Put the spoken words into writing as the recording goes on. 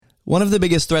One of the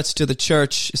biggest threats to the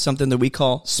church is something that we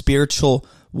call spiritual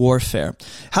warfare.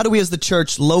 How do we as the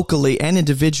church locally and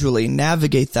individually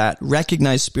navigate that,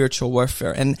 recognize spiritual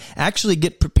warfare, and actually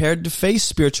get prepared to face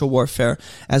spiritual warfare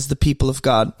as the people of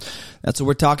God? That's what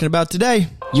we're talking about today.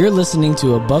 You're listening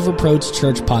to Above Reproach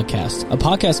Church Podcast, a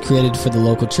podcast created for the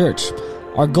local church.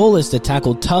 Our goal is to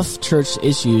tackle tough church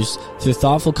issues through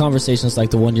thoughtful conversations like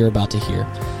the one you're about to hear.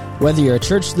 Whether you're a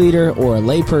church leader or a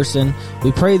layperson,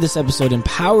 we pray this episode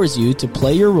empowers you to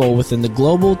play your role within the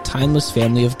global, timeless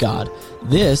family of God.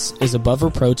 This is Above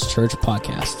Reproach Church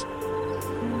Podcast.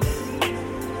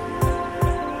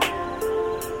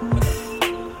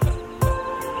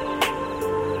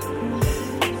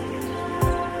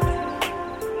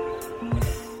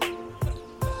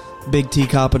 Big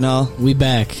teacup and all. We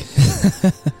back.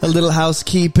 A little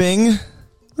housekeeping.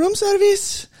 Room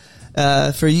service.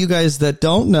 For you guys that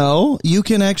don't know, you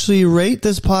can actually rate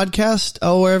this podcast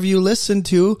wherever you listen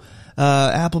to,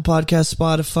 Apple Podcasts,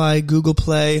 Spotify, Google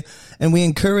Play, and we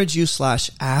encourage you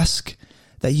 /ask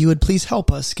that you would please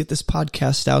help us get this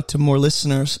podcast out to more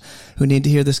listeners who need to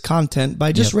hear this content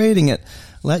by just rating it.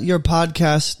 Let your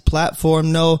podcast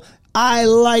platform know, I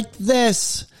like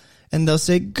this. And they'll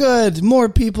say, good, more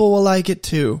people will like it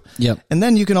too. Yep. And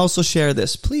then you can also share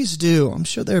this. Please do. I'm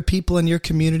sure there are people in your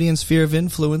community and sphere of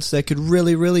influence that could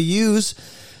really, really use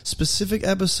specific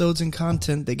episodes and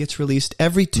content that gets released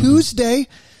every Tuesday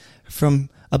from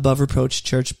Above Reproach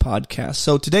Church Podcast.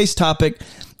 So today's topic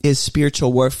is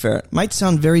spiritual warfare. It might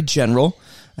sound very general.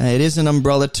 It is an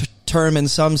umbrella term in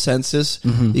some senses.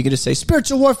 You can just say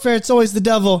spiritual warfare, it's always the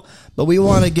devil. But we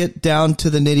want to get down to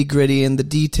the nitty gritty and the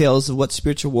details of what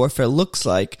spiritual warfare looks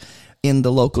like in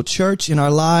the local church, in our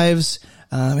lives,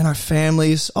 in our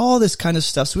families, all this kind of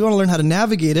stuff. So we want to learn how to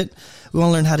navigate it. We want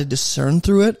to learn how to discern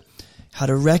through it, how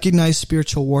to recognize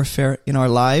spiritual warfare in our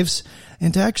lives,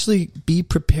 and to actually be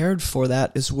prepared for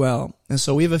that as well. And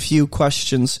so we have a few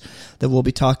questions that we'll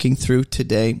be talking through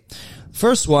today.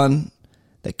 First one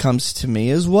that comes to me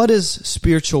is, what does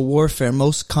spiritual warfare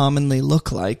most commonly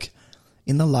look like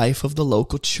in the life of the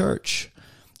local church?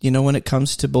 You know, when it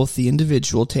comes to both the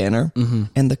individual, Tanner,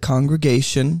 and the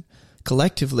congregation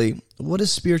collectively, what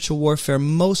does spiritual warfare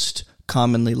most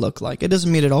commonly look like? It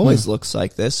doesn't mean it always looks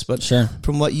like this, but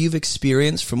from what you've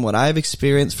experienced, from what I've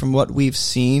experienced, from what we've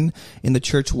seen in the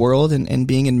church world and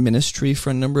being in ministry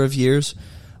for a number of years,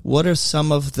 what are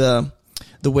some of the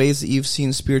ways that you've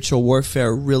seen spiritual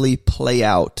warfare really play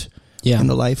out in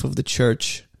the life of the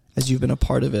church as you've been a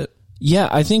part of it? Yeah,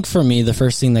 I think for me, the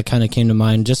first thing that kind of came to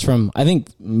mind, just from, I think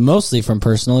mostly from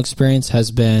personal experience,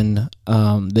 has been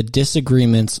the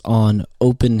disagreements on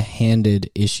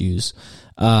open-handed issues,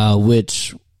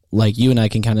 which, like, you and I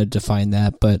can kind of define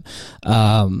that, but,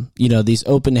 you know, these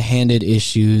open-handed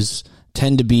issues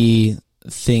tend to be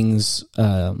things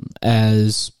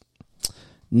as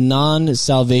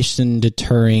non-salvation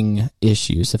deterring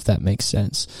issues, if that makes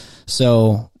sense.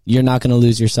 So you're not going to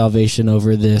lose your salvation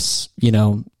over this, you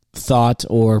know, thought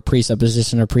or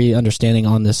presupposition or pre-understanding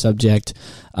on this subject.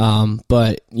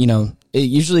 But, you know, it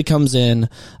usually comes in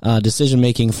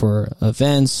decision-making for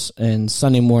events and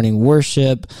Sunday morning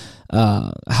worship,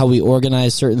 how we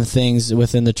organize certain things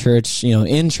within the church, you know,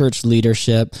 in church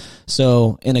leadership.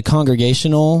 So in a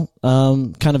congregational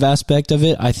kind of aspect of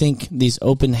it, I think these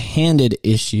open-handed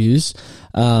issues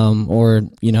or,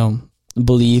 you know,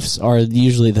 beliefs are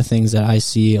usually the things that I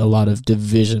see a lot of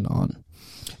division on.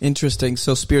 Interesting.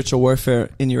 So spiritual warfare,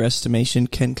 in your estimation,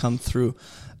 can come through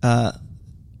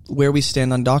where we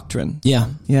stand on doctrine.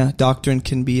 Yeah, doctrine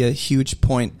can be a huge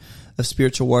point of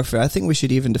spiritual warfare. I think we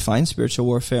should even define spiritual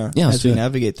warfare as we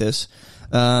navigate this.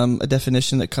 A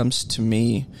definition that comes to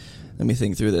me, let me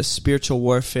think through this. Spiritual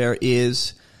warfare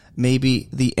is maybe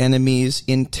the enemy's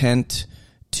intent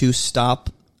to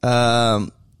stop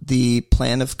the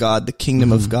plan of God, the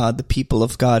kingdom of God, the people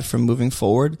of God from moving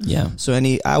forward. Yeah. So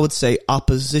I would say,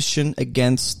 opposition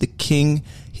against the king,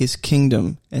 his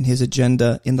kingdom, and his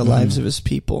agenda in the lives of his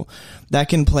people. That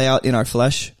can play out in our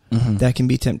flesh. That can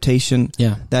be temptation.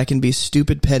 Yeah. That can be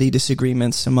stupid, petty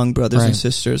disagreements among brothers and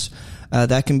sisters.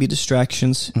 That can be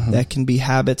distractions. That can be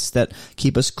habits that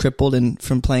keep us crippled and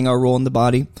from playing our role in the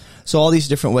body. So all these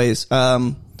different ways.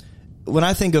 When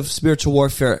I think of spiritual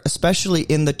warfare, especially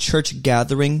in the church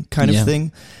gathering kind of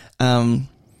thing,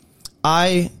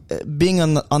 I, being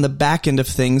on the back end of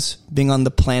things, being on the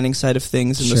planning side of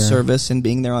things in the service and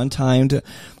being there on time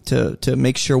to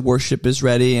make sure worship is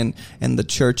ready and the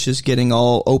church is getting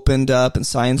all opened up and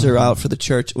signs are out for the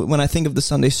church. When I think of the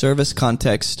Sunday service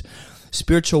context,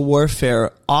 spiritual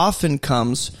warfare often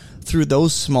comes through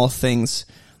those small things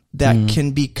that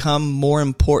can become more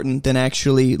important than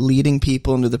actually leading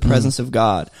people into the presence of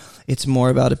God. It's more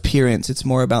about appearance. It's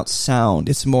more about sound.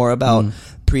 It's more about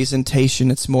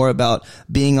presentation. It's more about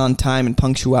being on time and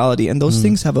punctuality. And those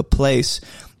things have a place.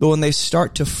 But when they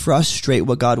start to frustrate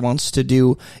what God wants to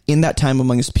do in that time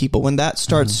among his people, when that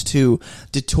starts to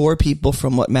detour people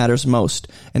from what matters most,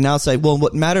 and now it's like, well,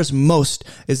 what matters most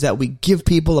is that we give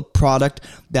people a product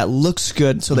that looks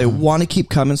good, so they want to keep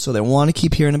coming, so they want to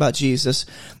keep hearing about Jesus,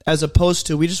 as opposed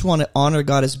to we just want to honor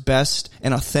God as best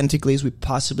and authentically as we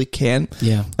possibly can.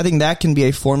 Yeah. I think that can be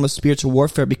a form of spiritual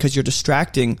warfare because you're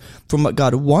distracting from what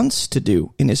God wants to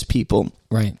do in his people.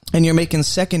 Right. And you're making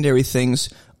secondary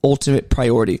things ultimate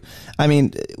priority. I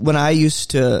mean, when I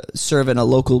used to serve in a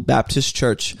local Baptist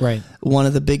church, right, one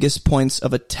of the biggest points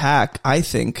of attack, I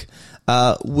think,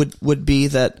 would be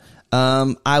that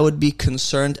I would be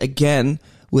concerned again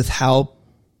with how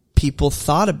people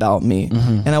thought about me,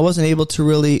 and I wasn't able to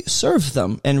really serve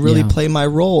them and really play my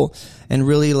role and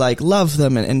really like love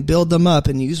them and build them up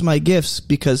and use my gifts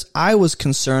because I was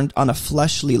concerned on a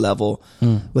fleshly level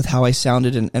with how I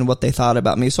sounded and what they thought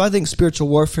about me. So I think spiritual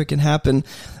warfare can happen.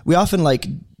 We often like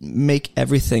make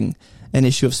everything an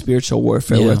issue of spiritual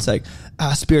warfare where it's like,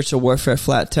 spiritual warfare,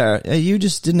 flat tire. You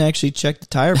just didn't actually check the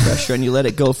tire pressure and you let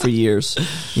it go for years,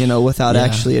 without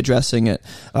actually addressing it.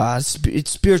 It's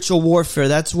spiritual warfare.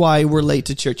 That's why we're late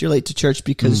to church. You're late to church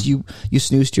because you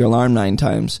snoozed your alarm 9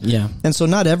 times. Yeah. And so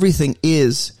not everything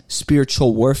is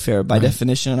spiritual warfare by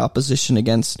definition and opposition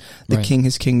against the king,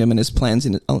 his kingdom, and his plans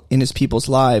in his people's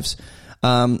lives.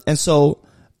 And so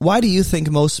why do you think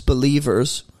most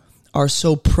believers are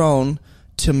so prone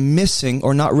to missing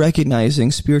or not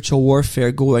recognizing spiritual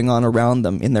warfare going on around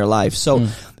them in their life? So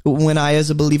when I,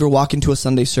 as a believer, walk into a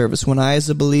Sunday service, when I, as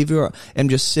a believer, am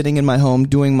just sitting in my home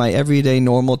doing my everyday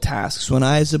normal tasks, when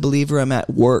I, as a believer, am at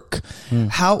work,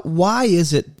 why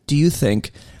is it, do you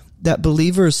think, that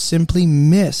believers simply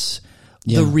miss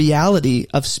the reality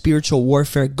of spiritual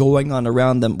warfare going on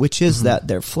around them, which is that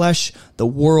their flesh, the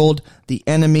world, the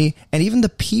enemy, and even the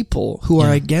people who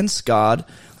are against God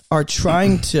are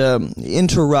trying to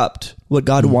interrupt what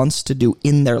God wants to do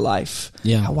in their life?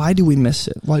 Yeah. Why do we miss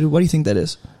it? What do you think that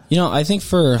is? I think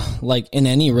for like in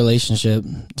any relationship,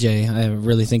 Jay, I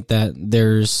really think that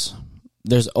there's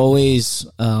always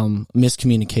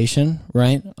miscommunication,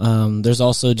 right? There's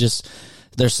also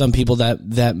there's some people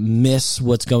that miss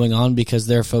what's going on because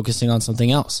they're focusing on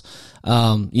something else.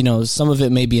 Some of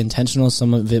it may be intentional,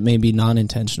 some of it may be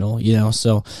non-intentional,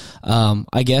 so,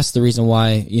 I guess the reason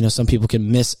why, some people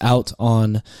can miss out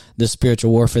on the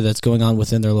spiritual warfare that's going on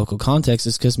within their local context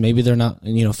is because maybe they're not,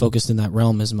 focused in that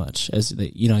realm as much as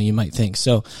they, you might think.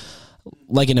 So,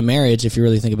 like in a marriage, if you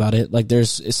really think about it, like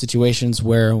there's situations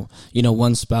where,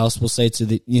 one spouse will say to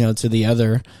the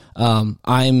other,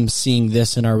 I'm seeing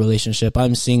this in our relationship.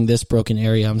 I'm seeing this broken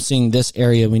area. I'm seeing this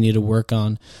area we need to work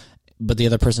on, but the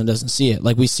other person doesn't see it.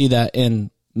 Like we see that in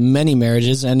many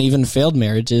marriages and even failed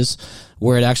marriages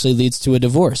where it actually leads to a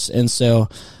divorce. And so,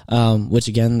 which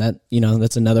again,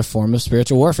 that's another form of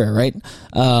spiritual warfare, right?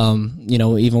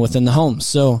 Even within the home.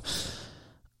 So,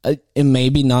 it may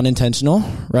be non-intentional,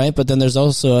 right? But then there's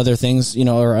also other things,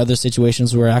 or other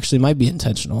situations where it actually might be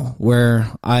intentional,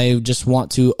 where I just want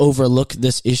to overlook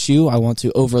this issue. I want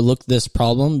to overlook this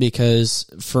problem because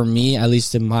for me, at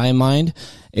least in my mind,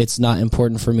 it's not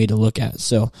important for me to look at.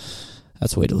 So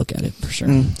that's a way to look at it for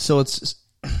sure. So it's,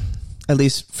 at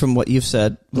least from what you've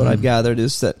said, what I've gathered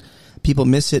is that people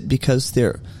miss it because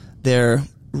they're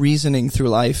reasoning through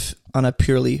life on a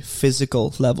purely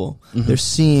physical level. They're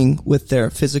seeing with their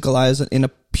physical eyes in a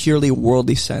purely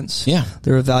worldly sense. Yeah.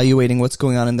 They're evaluating what's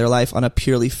going on in their life on a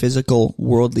purely physical,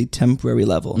 worldly, temporary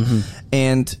level.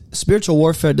 And spiritual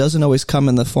warfare doesn't always come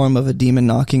in the form of a demon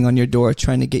knocking on your door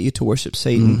trying to get you to worship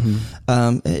Satan.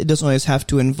 It doesn't always have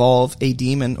to involve a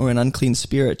demon or an unclean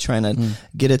spirit trying to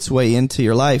get its way into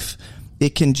your life.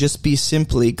 It can just be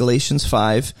simply Galatians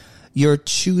 5, you're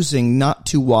choosing not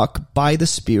to walk by the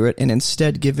Spirit and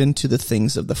instead give in to the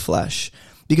things of the flesh.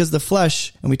 Because the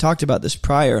flesh, and we talked about this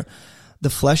prior, the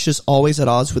flesh is always at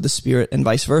odds with the Spirit and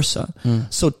vice versa.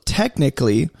 So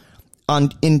technically,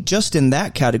 in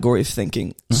that category of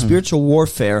thinking, spiritual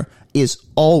warfare is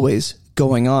always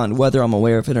going on, whether I'm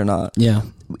aware of it or not. Yeah.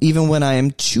 Even when I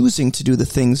am choosing to do the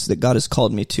things that God has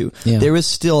called me to, there is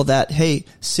still that, hey,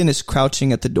 sin is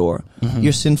crouching at the door.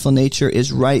 Your sinful nature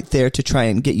is right there to try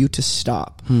and get you to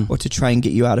stop or to try and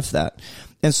get you out of that.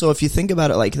 And so if you think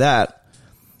about it like that,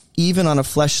 even on a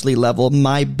fleshly level,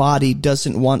 my body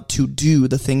doesn't want to do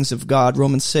the things of God.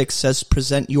 Romans 6 says,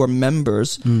 present your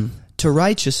members to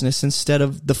righteousness instead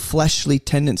of the fleshly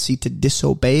tendency to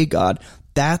disobey God.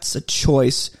 That's a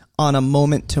choice on a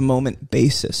moment-to-moment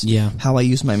basis. Yeah. How I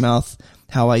use my mouth,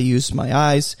 how I use my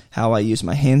eyes, how I use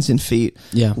my hands and feet,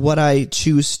 what I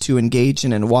choose to engage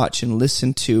in and watch and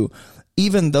listen to,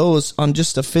 even those on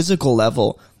just a physical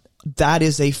level, that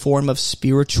is a form of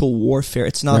spiritual warfare.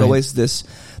 It's not always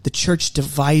the church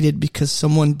divided because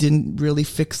someone didn't really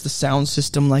fix the sound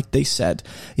system like they said.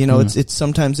 It's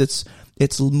sometimes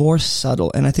it's more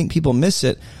subtle, and I think people miss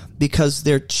it because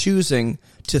they're choosing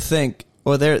to think,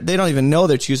 or they don't even know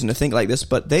they're choosing to think like this,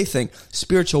 but they think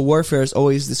spiritual warfare is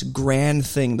always this grand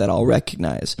thing that I'll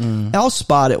recognize. I'll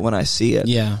spot it when I see it.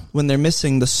 Yeah. When they're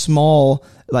missing the small,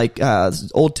 like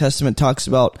Old Testament talks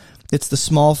about, it's the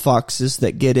small foxes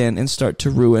that get in and start to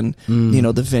ruin,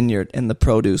 the vineyard and the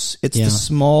produce. It's the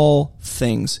small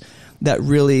things that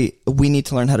really we need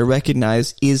to learn how to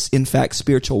recognize is in fact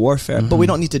spiritual warfare. But we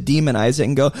don't need to demonize it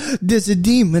and go, there's a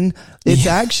demon. It's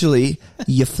actually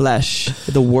your flesh,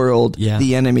 the world,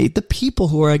 the enemy. The people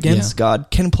who are against God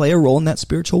can play a role in that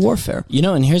spiritual warfare.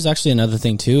 And here's actually another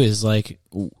thing too, is like,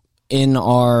 in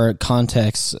our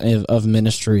context of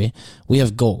ministry, we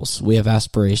have goals, we have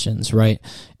aspirations, right?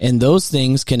 And those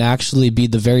things can actually be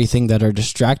the very thing that are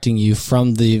distracting you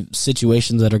from the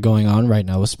situations that are going on right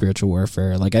now with spiritual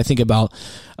warfare. Like I think about,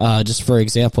 just for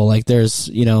example, like there's,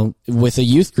 with a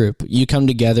youth group, you come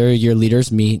together, your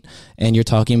leaders meet, and you're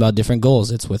talking about different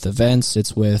goals. It's with events,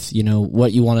 it's with,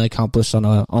 what you want to accomplish on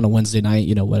a Wednesday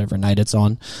night, whatever night it's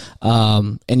on.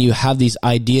 And you have these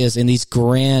ideas and these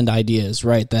grand ideas,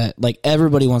 right? That like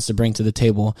everybody wants to bring to the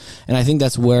table. And I think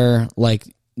that's where like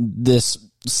this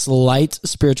slight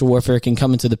spiritual warfare can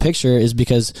come into the picture, is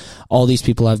because all these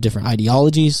people have different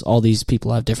ideologies, all these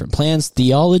people have different plans,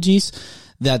 theologies,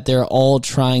 that they're all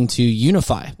trying to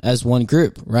unify as one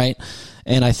group, right?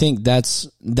 And I think that's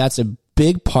a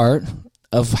big part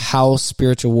of how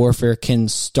spiritual warfare can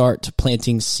start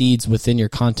planting seeds within your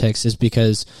context, is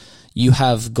because you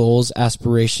have goals,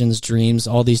 aspirations, dreams,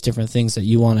 all these different things that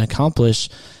you want to accomplish,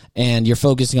 and you're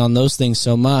focusing on those things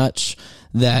so much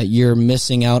that you're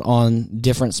missing out on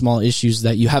different small issues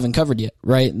that you haven't covered yet,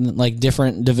 right? Like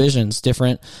different divisions,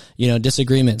 different,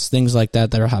 disagreements, things like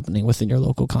that are happening within your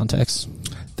local context.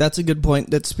 That's a good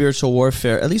point, that spiritual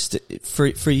warfare, at least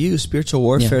for you, spiritual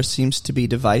warfare seems to be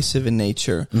divisive in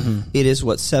nature. It is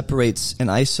what separates and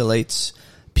isolates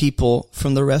people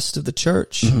from the rest of the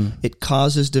church. It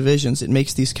causes divisions. It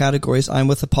makes these categories: I'm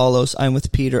with Apollos, I'm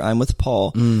with Peter, I'm with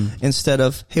Paul, instead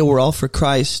of, hey, we're all for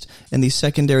Christ, and these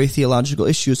secondary theological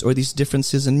issues, or these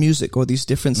differences in music, or these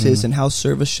differences in how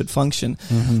service should function,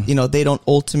 they don't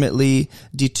ultimately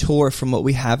detour from what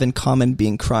we have in common,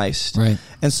 being Christ. Right.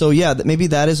 And so maybe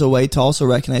that is a way to also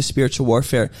recognize spiritual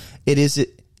warfare. It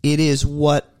is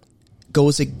what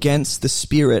goes against the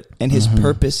Spirit and his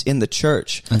purpose in the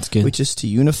church. That's good. Which is to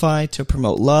unify, to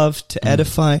promote love, to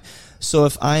edify. So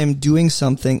if I am doing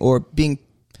something or being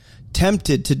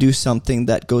tempted to do something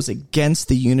that goes against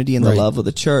the unity and the love of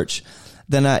the church,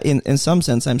 then in some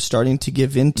sense I'm starting to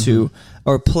give into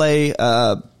or play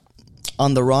on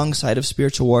the wrong side of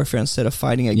spiritual warfare instead of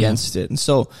fighting against it. And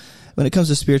so when it comes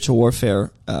to spiritual warfare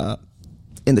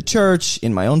in the church,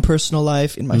 in my own personal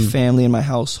life, in my family, in my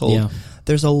household,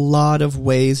 there's a lot of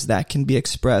ways that can be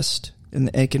expressed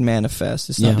and it can manifest.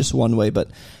 It's not just one way,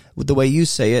 but the way you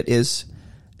say it is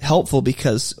helpful,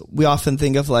 because we often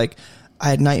think of like, I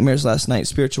had nightmares last night,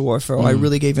 spiritual warfare, or I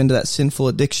really gave into that sinful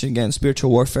addiction again, spiritual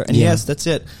warfare. And yes, that's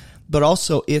it. But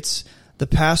also it's the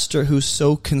pastor who's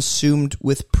so consumed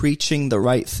with preaching the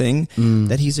right thing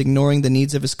that he's ignoring the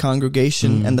needs of his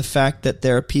congregation and the fact that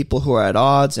there are people who are at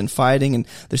odds and fighting, and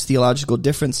there's theological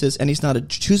differences, and he's not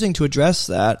choosing to address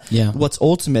that. What's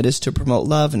ultimate is to promote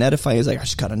love and edify. He's like, I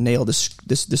just got to nail this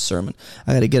sermon.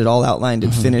 I got to get it all outlined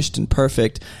and finished and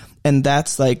perfect. And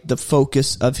that's like the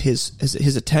focus of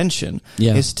his attention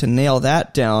is to nail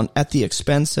that down at the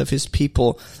expense of his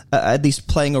people, at least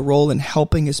playing a role in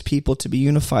helping his people to be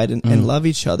unified and love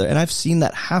each other. And I've seen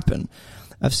that happen.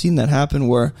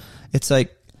 Where it's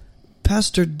like,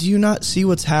 Pastor, do you not see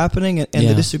what's happening and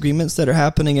the disagreements that are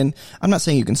happening? And I'm not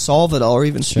saying you can solve it all or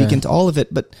even speak into all of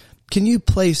it, but can you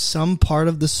play some part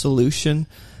of the solution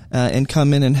and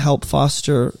come in and help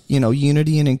foster,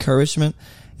 unity and encouragement?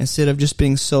 Instead of just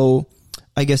being so,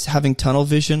 I guess, having tunnel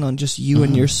vision on just you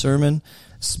and your sermon.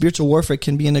 Spiritual warfare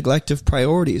can be a neglect of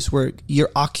priorities, where you're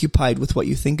occupied with what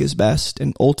you think is best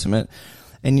and ultimate,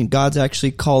 and God's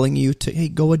actually calling you to, hey,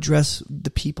 go address the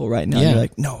people right now. And you're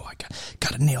like, no, I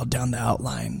got to nail down the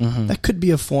outline. That could be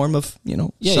a form of,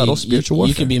 subtle spiritual warfare.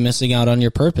 You could be missing out on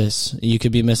your purpose. You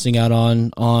could be missing out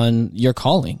on your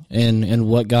calling and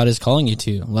what God is calling you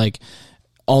to. Like,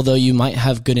 although you might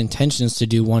have good intentions to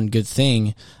do one good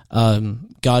thing,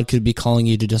 God could be calling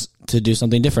you to do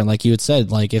something different. Like you had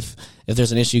said, like if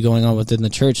there's an issue going on within the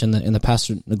church and the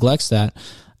pastor neglects that,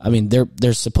 I mean,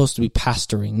 they're supposed to be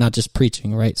pastoring, not just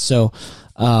preaching, right? So,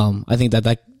 I think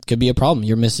that could be a problem.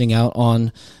 You're missing out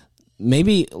on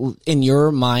maybe in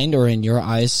your mind or in your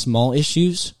eyes, small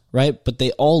issues, right? But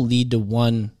they all lead to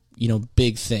one,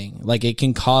 big thing. Like it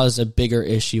can cause a bigger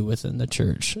issue within the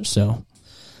church. So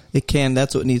it can.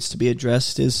 That's what needs to be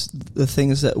addressed, is the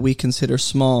things that we consider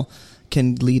small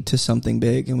can lead to something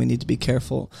big, and we need to be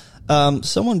careful.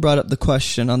 Someone brought up the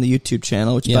question on the YouTube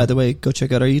channel, which, by the way, go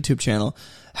check out our YouTube channel.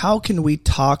 How can we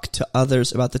talk to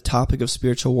others about the topic of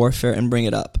spiritual warfare and bring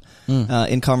it up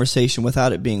in conversation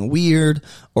without it being weird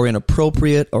or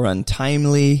inappropriate or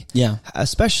untimely? Yeah.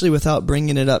 Especially without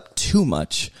bringing it up too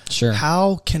much. Sure.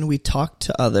 How can we talk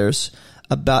to others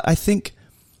about, I think,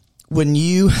 when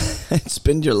you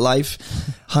spend your life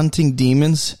hunting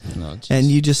demons and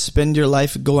you just spend your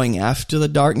life going after the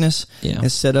darkness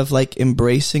instead of like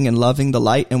embracing and loving the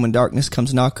light, and when darkness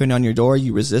comes knocking on your door,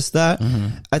 you resist that.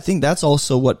 I think that's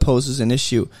also what poses an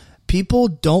issue. People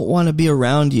don't want to be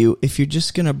around you if you're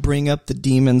just going to bring up the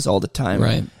demons all the time.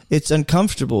 Right. It's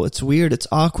uncomfortable. It's weird. It's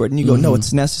awkward. And you go, no,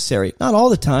 it's necessary. Not all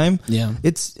the time. Yeah.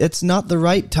 It's not the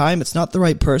right time. It's not the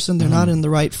right person. They're not in the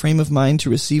right frame of mind to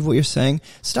receive what you're saying.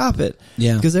 Stop it.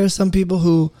 Yeah. Because there are some people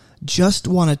who just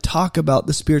want to talk about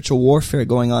the spiritual warfare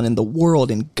going on in the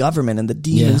world and government and the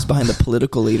demons behind the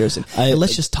political leaders. And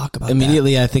let's just talk about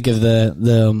immediately that. I think of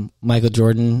the Michael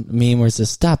Jordan meme where it says,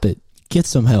 "Stop it. Get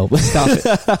some help." Stop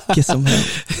it. Get some help.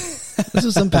 This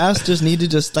is some pastors need to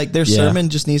just, like, their sermon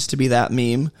just needs to be that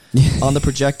meme on the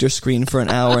projector screen for an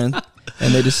hour, and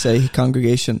they just say,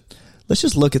 congregation, let's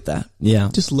just look at that. Yeah.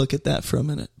 Just look at that for a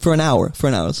minute. For an hour.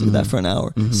 Let's look at that for an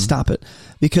hour. Stop it.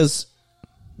 Because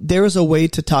there is a way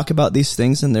to talk about these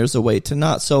things and there's a way to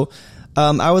not. So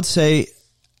I would say,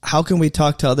 how can we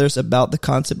talk to others about the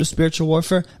concept of spiritual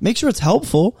warfare? Make sure it's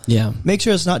helpful. Yeah. Make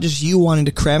sure it's not just you wanting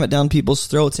to cram it down people's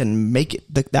throats and make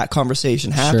it that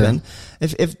conversation happen. Sure.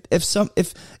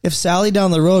 If Sally down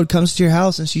the road comes to your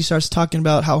house and she starts talking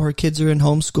about how her kids are in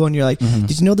homeschool, and you're like,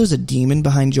 did you know there's a demon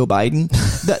behind Joe Biden?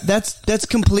 That's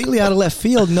completely out of left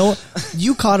field. No,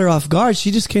 you caught her off guard. She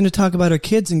just came to talk about her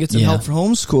kids and get some help for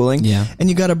homeschooling. Yeah. And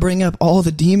you got to bring up all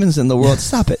the demons in the world.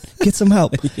 Stop it. Get some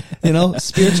help.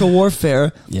 Spiritual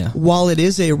warfare. Yeah. While it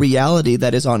is a reality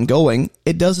that is ongoing,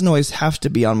 it doesn't always have to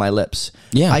be on my lips.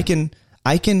 Yeah.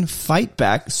 I can fight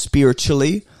back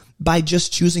spiritually by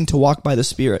just choosing to walk by the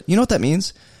Spirit. You know what that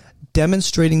means?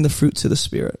 Demonstrating the fruits of the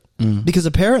Spirit. Because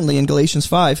apparently in Galatians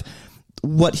 5,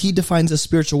 what he defines as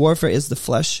spiritual warfare is the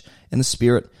flesh and the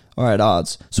Spirit are at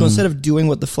odds. So instead of doing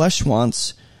what the flesh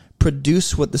wants,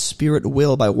 produce what the Spirit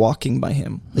will by walking by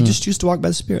him. Like just choose to walk by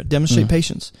the Spirit. Demonstrate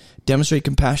patience. Demonstrate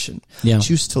compassion.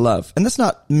 Choose to love. And that's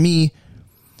not me,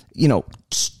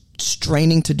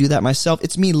 straining to do that myself.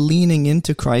 It's me leaning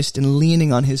into Christ and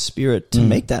leaning on his Spirit to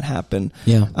make that happen.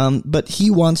 Yeah. But he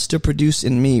wants to produce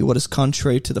in me what is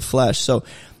contrary to the flesh. So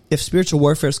if spiritual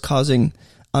warfare is causing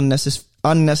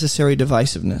unnecessary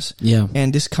divisiveness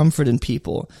and discomfort in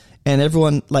people, and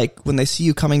everyone, like, when they see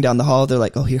you coming down the hall, they're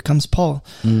like, oh, here comes Paul,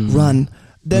 run.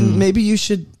 Then maybe you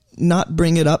should not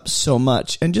bring it up so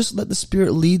much and just let the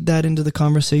Spirit lead that into the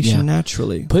conversation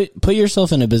naturally. Put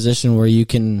yourself in a position where you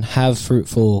can have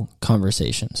fruitful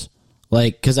conversations.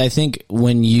 Like, cause I think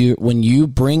when you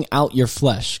bring out your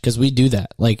flesh, cause we do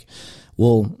that, like,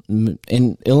 we'll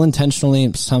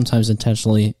ill-intentionally, sometimes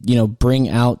intentionally, bring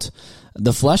out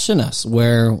the flesh in us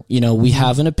where, we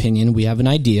have an opinion, we have an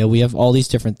idea, we have all these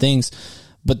different things,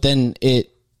 but then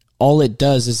all it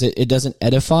does is it doesn't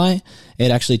edify,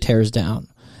 it actually tears down.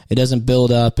 It doesn't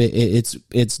build up. It's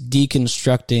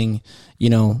deconstructing,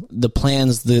 the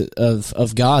plans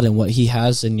of God and what he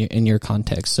has in your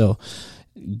context. So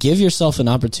give yourself an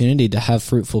opportunity to have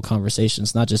fruitful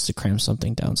conversations, not just to cram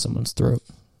something down someone's throat.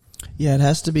 Yeah, it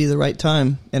has to be the right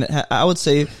time. And I would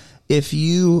say, if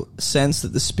you sense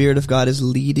that the Spirit of God is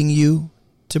leading you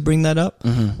to bring that up,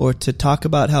 or to talk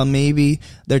about how maybe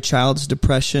their child's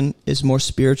depression is more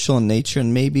spiritual in nature,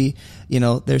 and maybe,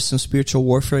 there's some spiritual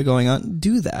warfare going on,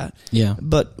 do that. Yeah.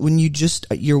 But when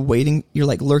you're waiting, you're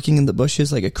like lurking in the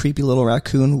bushes like a creepy little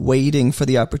raccoon waiting for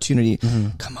the opportunity.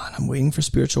 Come on, I'm waiting for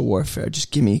spiritual warfare.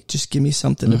 Just give me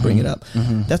something to bring it up.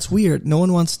 That's weird. No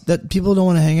one wants that. People don't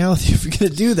want to hang out with you if you're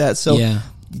going to do that. So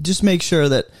just make sure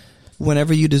that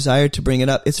whenever you desire to bring it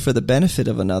up, it's for the benefit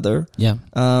of another. Yeah.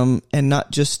 And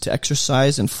not just to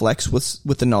exercise and flex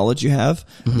with the knowledge you have.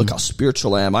 Look how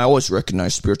spiritual I am. I always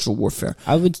recognize spiritual warfare.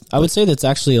 I would say that's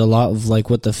actually a lot of like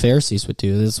what the Pharisees would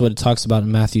do. That's what it talks about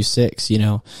in Matthew 6. You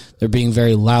know, they're being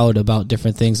very loud about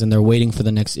different things, and they're waiting for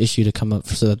the next issue to come up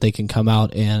so that they can come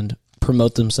out and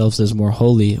promote themselves as more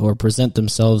holy or present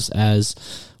themselves as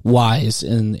wise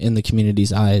in the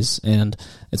community's eyes. And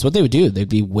it's what they would do. They'd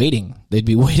be waiting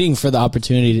for the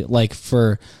opportunity, like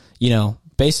for, you know,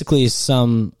 basically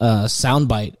some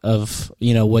soundbite of,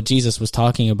 you know, what Jesus was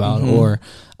talking about, or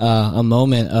a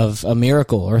moment of a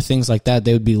miracle or things like that.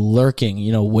 They would be lurking,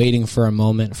 you know, waiting for a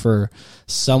moment for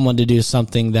someone to do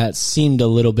something that seemed a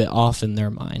little bit off in their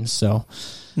mind. So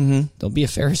don't be a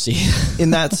Pharisee.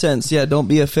 In that sense, yeah, don't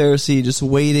be a Pharisee just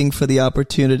waiting for the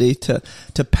opportunity to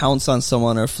pounce on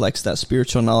someone or flex that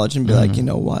spiritual knowledge and be like, you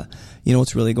know what? You know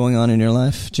what's really going on in your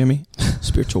life, Jimmy?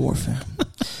 Spiritual warfare.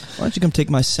 Why don't you come take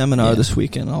my seminar this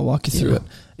weekend? I'll walk you through it.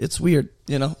 It's weird,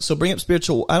 you know? So bring up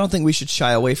spiritual. I don't think we should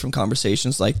shy away from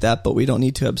conversations like that, but we don't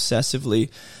need to obsessively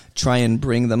try and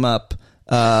bring them up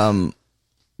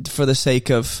for the sake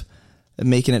of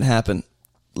making it happen.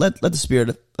 Let the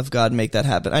Spirit of God make that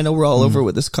happen. I know we're all over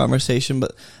with this conversation,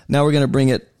 but now we're going to bring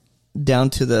it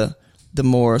down to the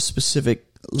more specific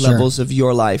levels of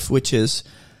your life, which is,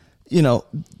 you know,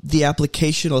 the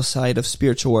applicational side of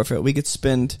spiritual warfare. We could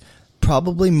spend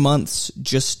probably months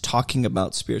just talking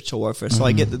about spiritual warfare. So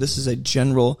I get that this is a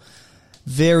general,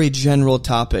 very general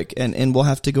topic, and we'll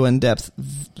have to go in depth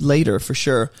later for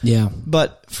sure. Yeah.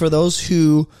 But for those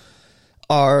who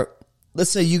are, let's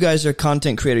say you guys are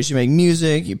content creators, you make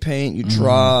music, you paint, you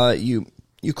draw, you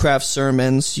craft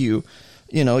sermons, you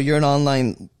know, you're an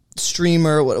online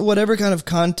streamer, whatever kind of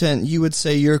content you would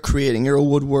say you're creating, you're a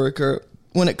woodworker.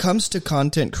 When it comes to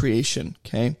content creation,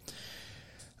 okay,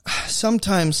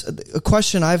 sometimes a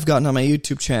question I've gotten on my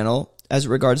YouTube channel as it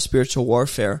regards spiritual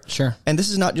warfare, and this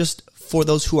is not just for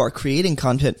those who are creating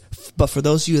content, but for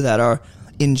those of you that are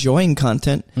enjoying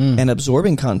content and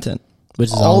absorbing content. Which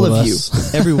is all of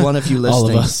us. you, every one of you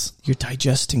listening, all of us. You're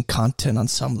digesting content on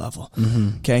some level.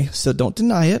 Okay, so don't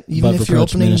deny it, even above if you're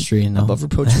opening ministry, no. above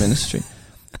reproach ministry.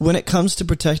 When it comes to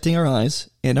protecting our eyes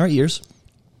and our ears,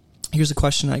 here's a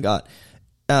question I got: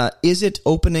 is it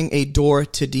opening a door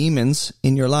to demons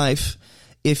in your life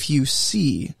if you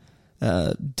see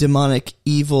demonic,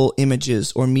 evil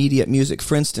images or media music?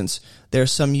 For instance, there are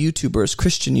some YouTubers,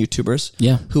 Christian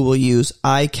YouTubers, who will use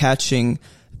eye-catching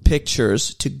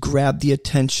pictures to grab the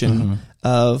attention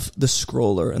of the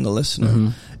scroller and the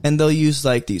listener. And they'll use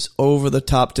like these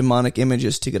over-the-top demonic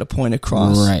images to get a point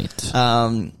across.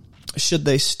 Right. Should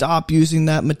they stop using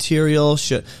that material?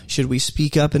 Should we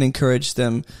speak up and encourage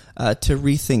them to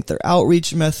rethink their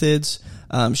outreach methods?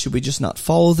 Should we just not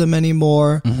follow them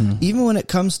anymore? Even when it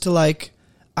comes to, like,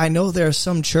 I know there are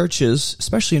some churches,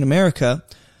 especially in America,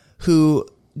 who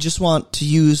just want to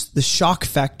use the shock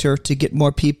factor to get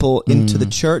more people into the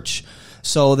church.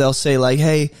 So they'll say like,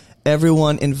 hey,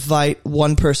 everyone invite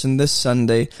one person this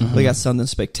Sunday. We got something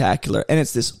spectacular. And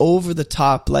it's this over the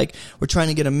top, like we're trying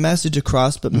to get a message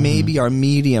across, but maybe our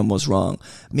medium was wrong.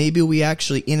 Maybe we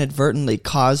actually inadvertently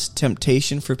caused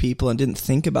temptation for people and didn't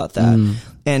think about that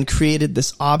and created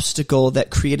this obstacle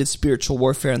that created spiritual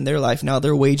warfare in their life. Now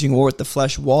they're waging war with the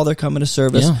flesh while they're coming to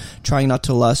service, trying not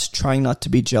to lust, trying not to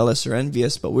be jealous or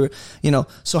envious. But we're, you know,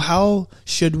 so how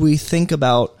should we think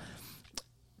about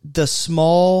the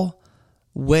small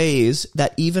ways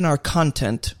that even our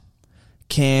content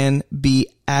can be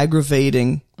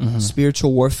aggravating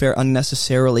spiritual warfare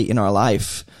unnecessarily in our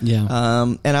life?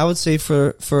 And I would say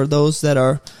for those that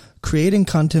are creating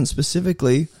content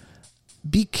specifically,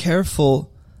 be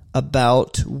careful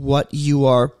about what you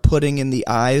are putting in the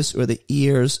eyes or the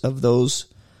ears of those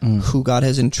who God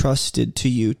has entrusted to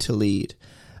you to lead.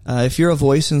 If you're a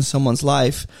voice in someone's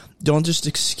life, don't just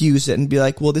excuse it and be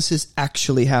like, well, this is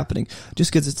actually happening.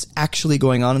 Just because it's actually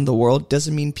going on in the world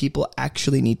doesn't mean people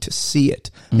actually need to see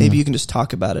it. Maybe you can just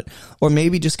talk about it. Or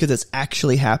maybe just because it's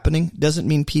actually happening doesn't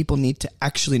mean people need to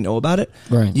actually know about it.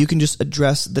 Right. You can just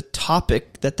address the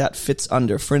topic that fits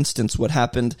under. For instance, what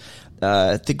happened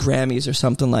at the Grammys or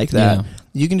something like that.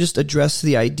 You can just address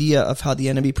the idea of how the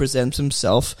enemy presents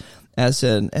himself as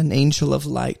an angel of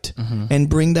light and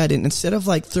bring that in instead of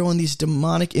like throwing these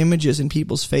demonic images in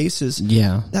people's faces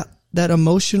that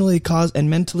emotionally cause and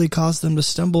mentally cause them to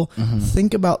stumble.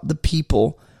 Think about the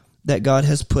people that God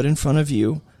has put in front of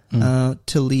you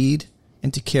to lead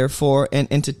and to care for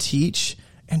and to teach,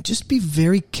 and just be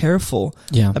very careful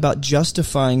about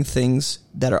justifying things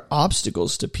that are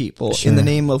obstacles to people in the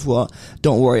name of, well,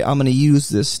 don't worry, I'm going to use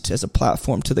this as a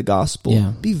platform to the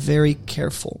gospel. Be very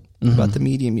careful. about the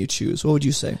medium you choose. What would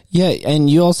you say? Yeah, and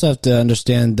you also have to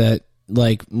understand that,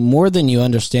 like, more than you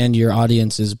understand, your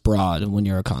audience is broad when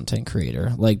you're a content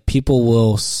creator. Like, people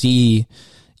will see,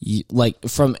 like,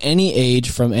 from any age,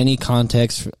 from any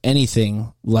context,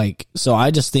 anything. Like, so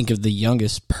I just think of the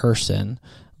youngest person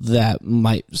that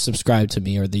might subscribe to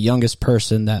me, or the youngest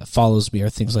person that follows me, or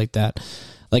things like that.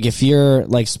 Like, if you're,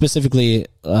 like, specifically,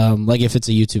 like, if it's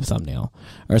a YouTube thumbnail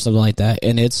or something like that,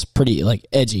 and it's pretty, like,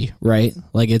 edgy, right?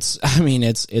 Like, it's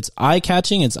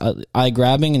eye-catching, it's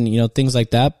eye-grabbing, and, you know, things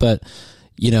like that, but,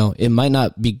 you know, it might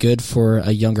not be good for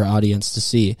a younger audience to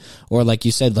see. Or, like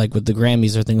you said, like, with the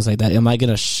Grammys or things like that, am I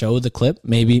going to show the clip?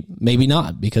 Maybe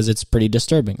not, because it's pretty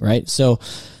disturbing, right? So,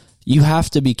 you have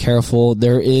to be careful.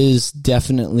 There is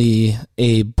definitely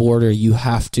a border you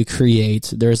have to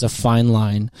create. There's a fine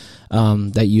line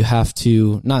that you have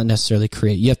to not necessarily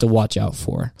create. You have to watch out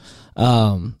for.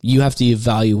 You have to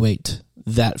evaluate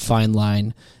that fine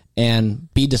line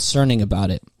and be discerning about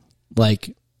it.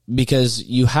 Like, because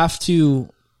you have to,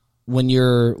 when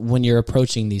you're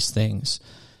approaching these things,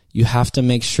 you have to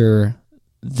make sure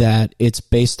that it's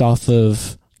based off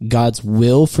of God's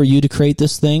will for you to create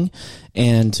this thing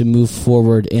and to move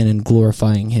forward in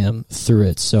glorifying Him through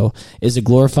it. So, is it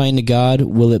glorifying to God?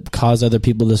 Will it cause other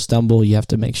people to stumble? You have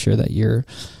to make sure that you're,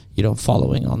 you know,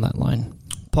 following on that line.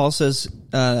 Paul says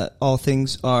all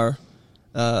things are,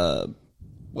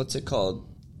 what's it called?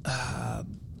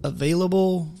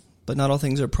 Available, but not all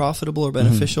things are profitable or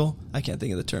beneficial. I can't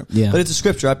think of the term. Yeah. But it's a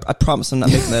scripture. I promise I'm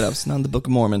not making that up. It's not in the Book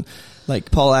of Mormon.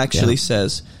 Like, Paul actually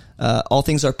says, all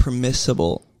things are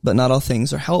permissible, but not all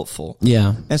things are helpful.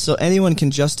 Yeah. And so anyone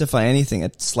can justify anything.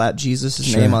 I'd slap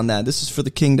Jesus' name on that. This is for the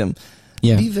kingdom.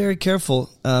 Yeah. Be very careful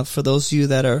for those of you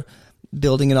that are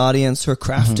building an audience or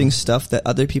crafting stuff that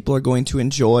other people are going to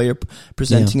enjoy, or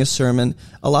presenting a sermon.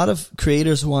 A lot of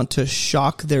creators want to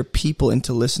shock their people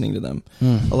into listening to them.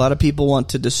 A lot of people want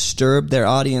to disturb their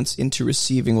audience into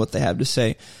receiving what they have to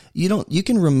say. You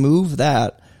can remove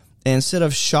that. And instead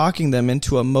of shocking them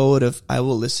into a mode of, I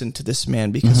will listen to this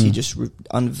man because he just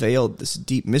unveiled this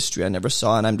deep mystery I never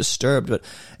saw and I'm disturbed. But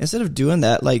instead of doing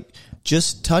that, like,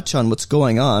 just touch on what's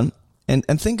going on and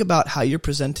think about how you're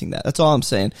presenting that. That's all I'm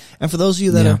saying. And for those of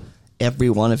you that are,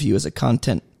 every one of you is a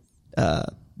content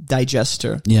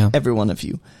digester, every one of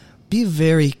you, be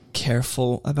very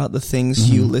careful about the things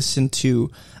you listen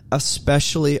to,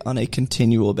 especially on a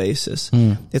continual basis.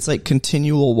 It's like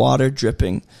continual water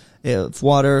dripping. If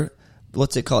water,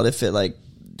 what's it called? If it, like,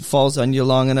 falls on you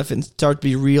long enough, and starts to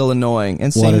be real annoying.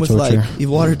 And same with torture. Like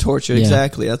water torture.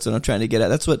 Exactly. That's what I'm trying to get at.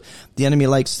 That's what the enemy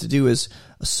likes to do, is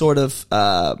a sort of,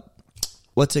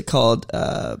 what's it called?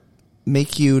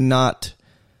 Make you not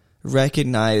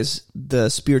recognize the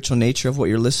spiritual nature of what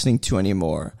you're listening to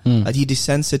anymore. He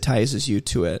desensitizes you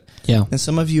to it. Yeah. And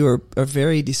some of you are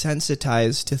very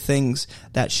desensitized to things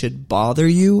that should bother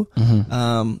you,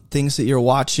 things that you're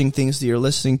watching, things that you're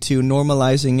listening to,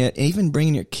 normalizing it, even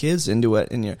bringing your kids into it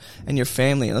and your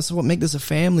family. And that's what makes this a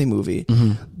family movie.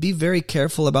 Be very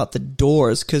careful about the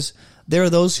doors, because there are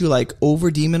those who, like,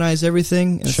 over demonize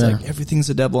everything, and it's like everything's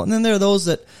the devil. And then there are those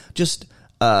that just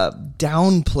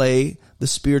downplay the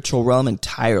spiritual realm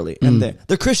entirely. And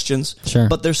they're Christians,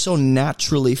 but they're so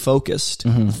naturally focused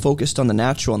on the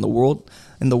natural and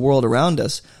the world around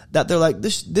us, that they're like,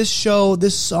 this show,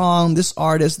 this song, this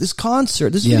artist, this concert,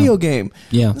 this video game,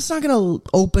 it's not going to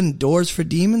open doors for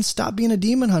demons. Stop being a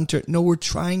demon hunter. No, we're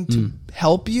trying to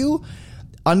help you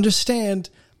understand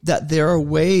that there are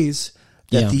ways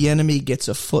that the enemy gets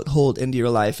a foothold into your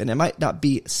life. And it might not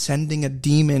be sending a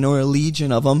demon or a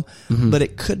legion of them, but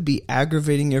it could be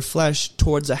aggravating your flesh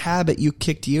towards a habit you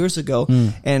kicked years ago,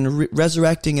 and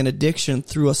resurrecting an addiction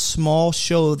through a small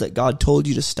show that God told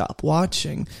you to stop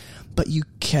watching, but you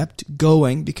kept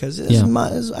going because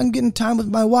I'm getting time with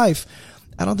my wife.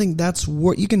 I don't think that's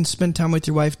worth. You can spend time with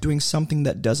your wife doing something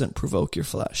that doesn't provoke your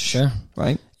flesh. Sure.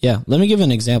 Right? Yeah. Let me give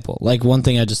an example. Like, one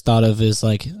thing I just thought of is,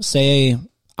 like, say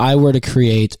I were to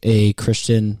create a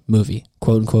Christian movie,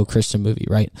 quote unquote Christian movie,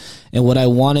 right? And what I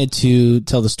wanted to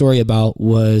tell the story about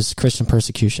was Christian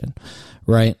persecution,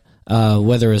 right?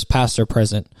 Whether it's past or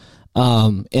present.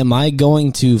 Am I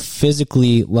going to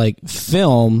physically, like,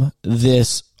 film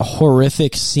this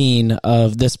horrific scene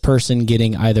of this person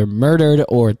getting either murdered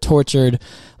or tortured?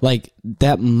 Like,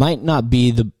 that might not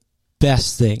be the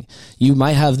best thing. You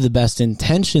might have the best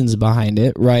intentions behind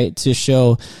it, right? To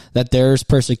show that there's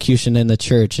persecution in the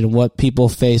church and what people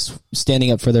face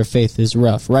standing up for their faith is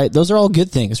rough, right? Those are all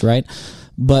good things, right?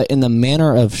 But in the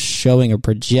manner of showing or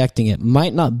projecting it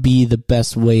might not be the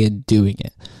best way in doing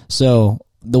it. So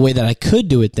the way that I could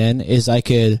do it then is I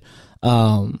could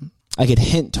I could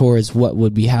hint towards what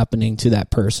would be happening to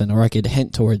that person, or I could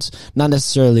hint towards not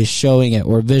necessarily showing it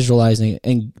or visualizing it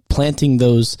and planting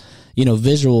those,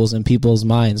 visuals in people's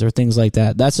minds or things like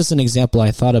that. That's just an example I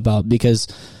thought about, because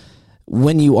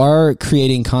when you are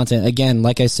creating content, again,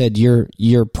 like I said,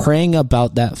 you're praying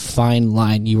about that fine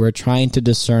line. You are trying to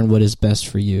discern what is best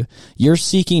for you. You're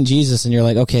seeking Jesus, and you're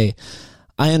like, okay,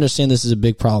 I understand this is a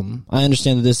big problem. I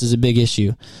understand that this is a big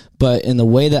issue, but in the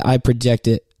way that I project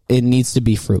it, it needs to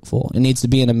be fruitful. It needs to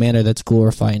be in a manner that's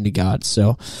glorifying to God.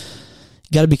 So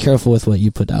you got to be careful with what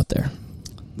you put out there.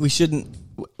 We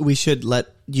should let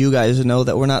you guys know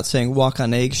that we're not saying walk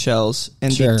on eggshells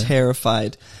and Sure. be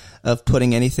terrified of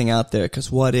putting anything out there,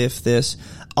 because what if this?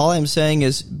 All I'm saying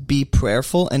is be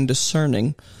prayerful and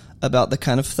discerning about the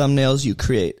kind of thumbnails you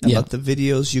create, about the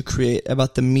videos you create,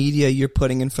 about the media you're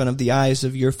putting in front of the eyes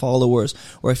of your followers,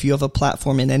 or if you have a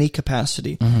platform in any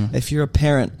capacity. If you're a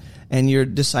parent and you're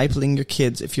discipling your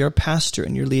kids, if you're a pastor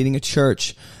and you're leading a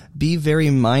church, be very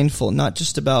mindful, not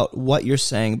just about what you're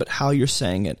saying, but how you're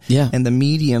saying it, and the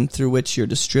medium through which you're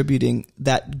distributing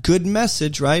that good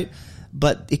message, right?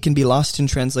 But it can be lost in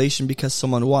translation because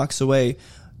someone walks away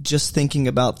just thinking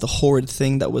about the horrid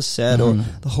thing that was said or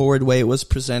the horrid way it was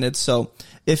presented. So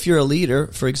if you're a leader,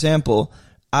 for example,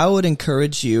 I would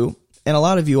encourage you, and a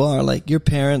lot of you are, like, your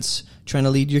parents trying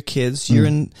to lead your kids, you're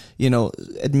in,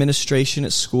 administration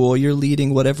at school, you're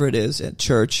leading whatever it is at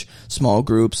church, small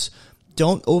groups.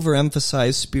 Don't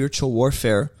overemphasize spiritual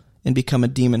warfare and become a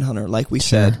demon hunter, like we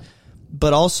said.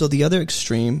 But also the other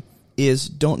extreme is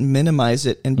don't minimize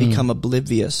it and become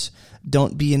oblivious.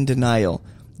 Don't be in denial.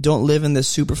 Don't live in this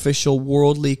superficial,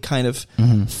 worldly kind of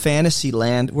fantasy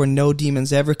land where no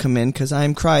demons ever come in, because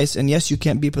I'm Christ. And yes, you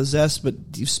can't be possessed,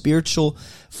 but the spiritual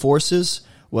forces,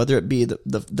 whether it be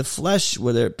the flesh,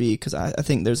 whether it be, because I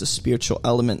think there's a spiritual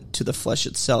element to the flesh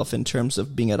itself in terms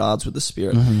of being at odds with the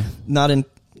spirit.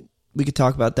 We could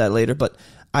talk about that later, but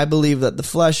I believe that the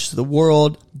flesh, the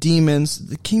world, demons,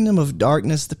 the kingdom of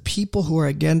darkness, the people who are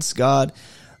against God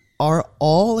are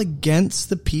all against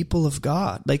the people of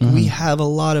God. Like, we have a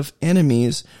lot of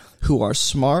enemies who are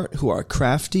smart, who are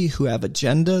crafty, who have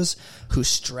agendas, who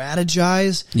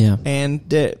strategize, and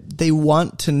they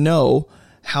want to know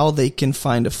how they can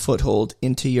find a foothold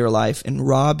into your life and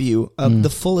rob you of the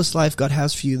fullest life God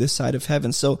has for you this side of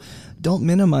heaven. So don't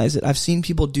minimize it. I've seen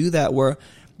people do that where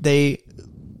they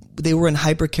were in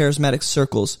hyper-charismatic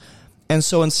circles. And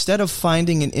so instead of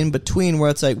finding an in-between where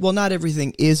it's like, well, not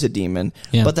everything is a demon,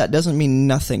 but that doesn't mean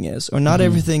nothing is. Or not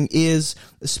everything is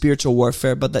spiritual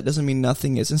warfare, but that doesn't mean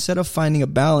nothing is. Instead of finding a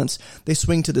balance, they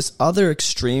swing to this other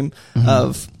extreme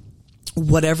of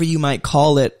whatever you might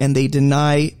call it, and they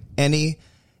deny anything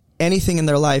in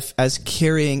their life as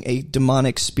carrying a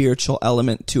demonic spiritual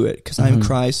element to it. Because I'm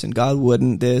Christ and God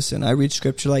wouldn't this, and I read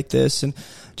scripture like this. And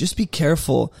just be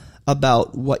careful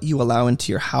about what you allow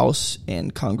into your house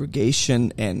and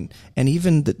congregation and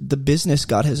even the business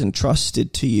God has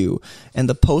entrusted to you, and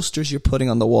the posters you're putting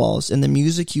on the walls and the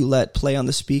music you let play on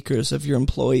the speakers of your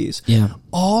employees.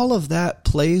 All of that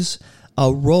plays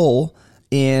a role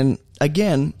in,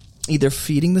 again, either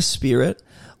feeding the spirit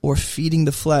or feeding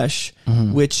the flesh,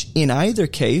 which in either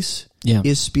case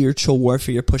is spiritual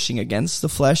warfare. You're pushing against the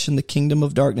flesh and the kingdom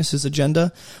of darkness's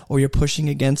agenda, or you're pushing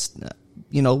against,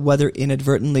 whether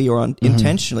inadvertently or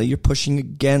intentionally, you're pushing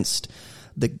against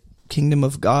the kingdom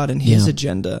of God and his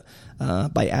agenda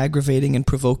by aggravating and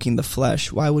provoking the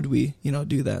flesh. Why would we,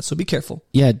 do that? So be careful.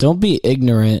 Yeah, don't be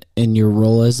ignorant in your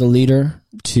role as a leader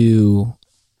to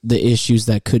the issues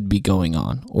that could be going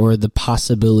on or the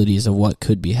possibilities of what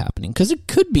could be happening. Because it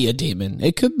could be a demon.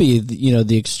 It could be,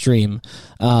 the extreme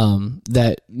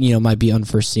that, might be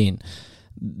unforeseen.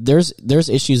 There's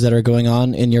issues that are going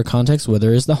on in your context,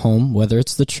 whether it's the home, whether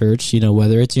it's the church,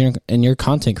 whether it's in your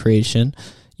content creation,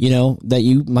 that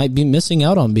you might be missing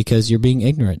out on because you're being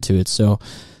ignorant to it. So,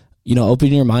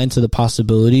 open your mind to the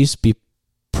possibilities, be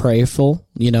prayerful,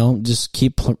 just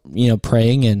keep,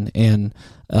 praying and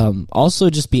also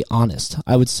just be honest.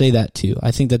 I would say that too. I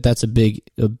think that that's a big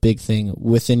thing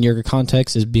within your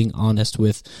context, is being honest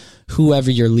with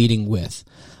whoever you're leading with.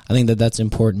 I think that that's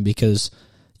important because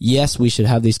yes, we should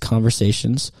have these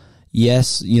conversations.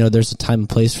 Yes, there's a time and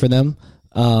place for them,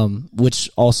 which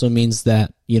also means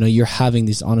that, you're having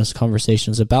these honest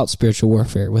conversations about spiritual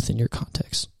warfare within your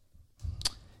context.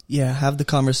 Yeah, have the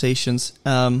conversations.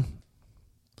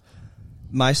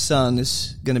 My son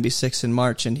is going to be 6 in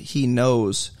March, and he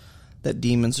knows that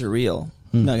demons are real.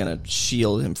 I'm not going to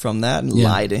shield him from that and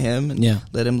lie to him and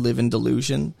let him live in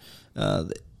delusion.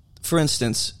 For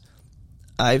instance,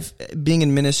 being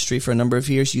in ministry for a number of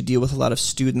years, you deal with a lot of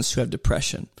students who have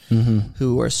depression,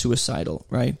 who are suicidal,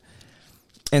 right?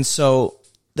 And so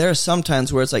there are some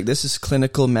times where it's like, this is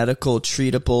clinical, medical,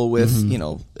 treatable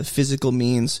with, physical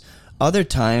means. Other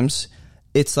times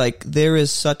it's like there is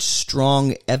such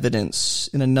strong evidence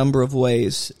in a number of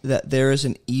ways that there is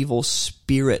an evil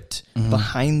spirit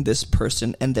behind this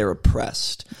person and they're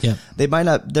oppressed. Yeah.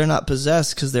 They're not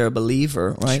possessed because they're a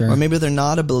believer, right? Sure. Or maybe they're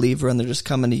not a believer and they're just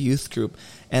coming to youth group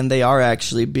and they are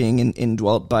actually being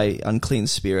indwelt by unclean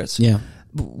spirits. Yeah.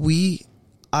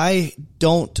 I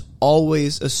don't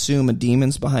always assume a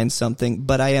demon's behind something,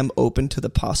 but I am open to the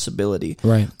possibility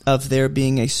of there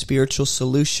being a spiritual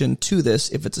solution to this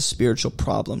if it's a spiritual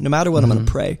problem. No matter what I'm going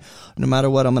to pray, no matter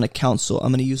what I'm going to counsel,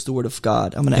 I'm going to use the word of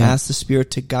God. I'm going to ask the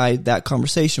Spirit to guide that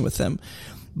conversation with them.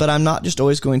 But I'm not just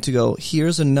always going to go,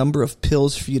 here's a number of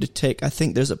pills for you to take. I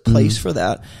think there's a place for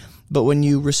that. But when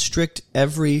you restrict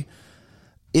every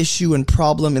issue and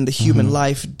problem in the human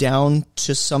life down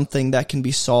to something that can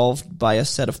be solved by a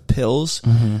set of pills,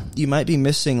 you might be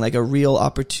missing like a real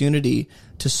opportunity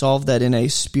to solve that in a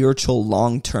spiritual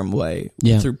long-term way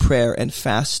through prayer and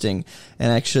fasting and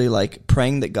actually like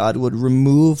praying that God would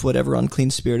remove whatever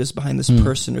unclean spirit is behind this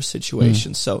person or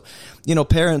situation. So,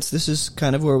 parents, this is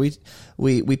kind of where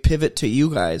we pivot to you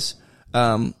guys.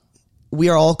 We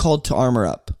are all called to armor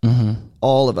up.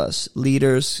 All of us,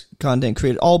 leaders, content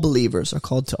creators, all believers are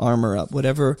called to armor up.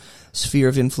 Whatever sphere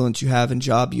of influence you have and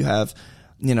job you have,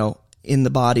 in the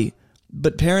body.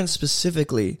 But parents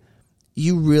specifically,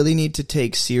 you really need to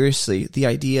take seriously the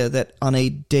idea that on a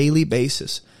daily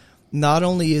basis, not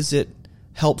only is it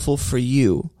helpful for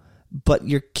you, but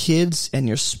your kids and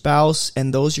your spouse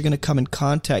and those you're going to come in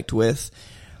contact with,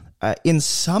 in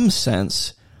some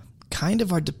sense, kind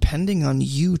of are depending on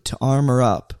you to armor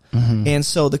up. And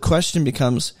so the question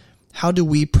becomes, how do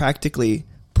we practically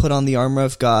put on the armor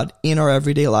of God in our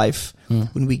everyday life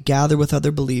when we gather with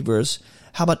other believers?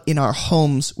 How about in our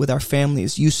homes with our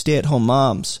families? You stay-at-home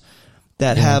moms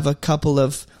that have a couple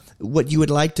of what you would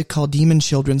like to call demon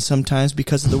children sometimes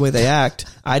because of the way they act.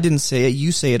 I didn't say it.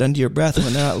 You say it under your breath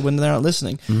when they're not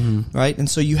listening, right? And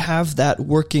so you have that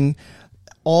working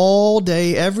all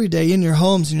day, every day in your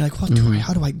homes, and you're like,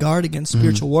 how do I guard against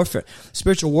spiritual warfare?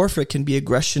 Spiritual warfare can be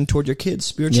aggression toward your kids.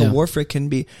 Spiritual warfare can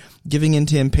be giving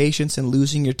into impatience and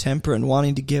losing your temper and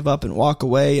wanting to give up and walk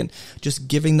away and just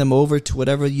giving them over to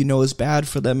whatever is bad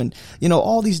for them, and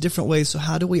all these different ways. So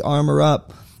how do we armor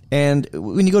up? And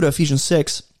when you go to Ephesians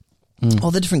 6,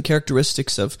 all the different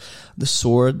characteristics of the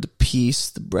sword, the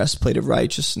peace, the breastplate of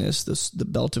righteousness, the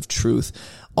belt of truth,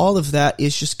 all of that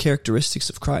is just characteristics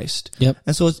of Christ. Yep.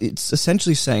 And so it's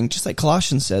essentially saying, just like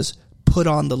Colossians says, put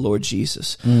on the Lord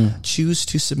Jesus. Choose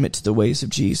to submit to the ways of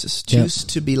Jesus. Choose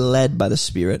to be led by the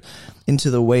Spirit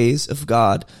into the ways of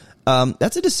God.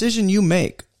 That's a decision you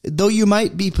make. Though you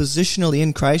might be positionally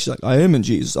in Christ, you're like, I am in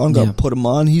Jesus. I'm going to put him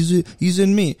on. He's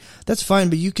in me. That's fine,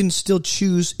 but you can still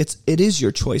choose. It is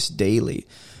your choice daily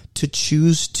to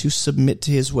choose to submit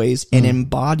to his ways and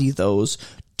embody those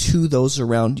to those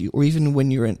around you, or even when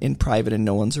you're in private and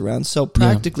no one's around. So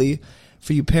practically,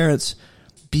 for you parents,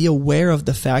 be aware of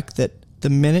the fact that the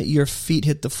minute your feet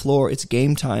hit the floor, it's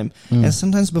game time. And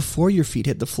sometimes before your feet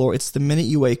hit the floor, it's the minute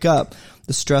you wake up,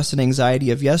 the stress and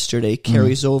anxiety of yesterday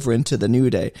carries over into the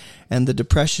new day. And the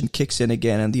depression kicks in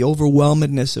again. And the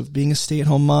overwhelmedness of being a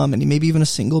stay-at-home mom, and maybe even a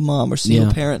single mom or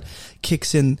single parent,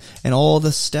 kicks in. And all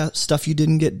the stuff you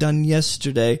didn't get done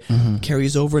yesterday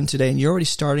carries over into today. And you're already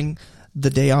starting the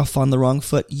day off on the wrong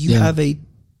foot. You have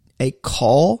a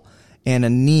call and a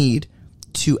need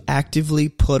to actively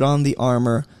put on the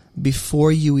armor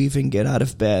before you even get out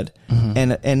of bed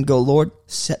and go, Lord,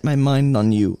 set my mind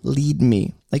on you, lead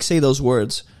me. Like, say those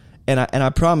words. And I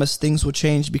promise things will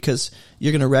change, because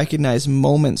you're going to recognize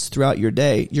moments throughout your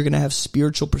day. You're going to have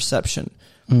spiritual perception.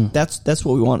 That's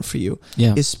what we want for you,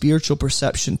 is spiritual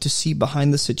perception, to see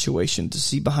behind the situation, to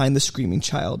see behind the screaming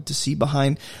child, to see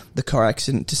behind the car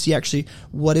accident, to see actually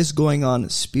what is going on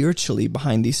spiritually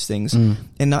behind these things,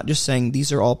 and not just saying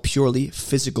these are all purely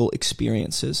physical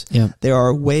experiences. There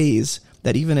are ways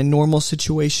that even a normal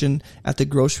situation at the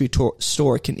grocery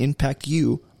store can impact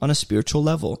you on a spiritual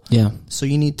level. So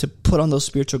you need to put on those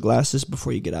spiritual glasses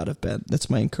before you get out of bed. That's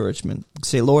my encouragement.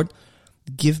 Say, Lord,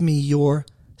 give me your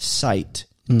sight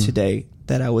today,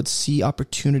 that I would see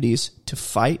opportunities to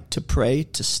fight, to pray,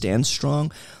 to stand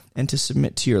strong, and to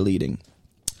submit to your leading.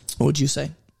 What would you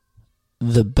say?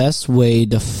 The best way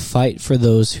to fight for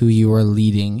those who you are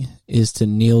leading is to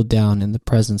kneel down in the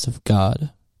presence of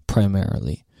God,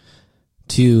 primarily.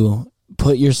 To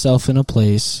put yourself in a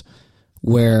place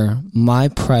where my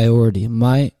priority,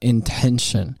 my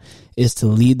intention is to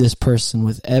lead this person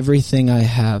with everything I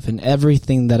have and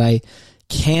everything that I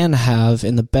can have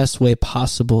in the best way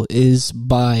possible, is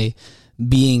by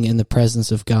being in the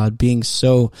presence of God, being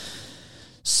so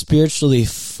spiritually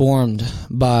formed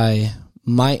by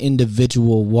my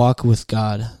individual walk with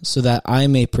God so that I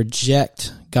may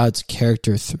project God's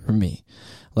character through me.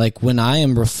 Like when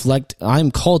I'm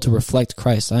called to reflect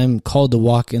Christ. I'm called to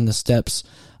walk in the steps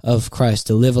of Christ,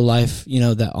 to live a life,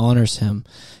 that honors him.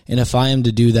 And if I am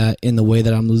to do that in the way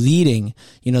that I'm leading,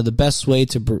 the best way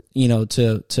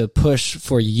to push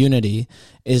for unity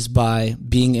is by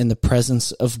being in the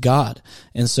presence of God.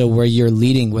 And so where you're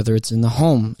leading, whether it's in the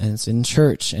home and it's in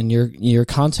church and you're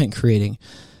content creating,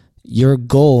 your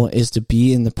goal is to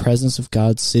be in the presence of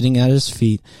God, sitting at his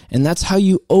feet. And that's how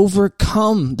you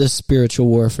overcome the spiritual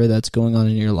warfare that's going on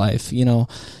in your life.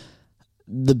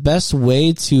 The best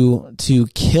way to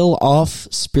kill off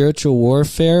spiritual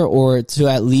warfare, or to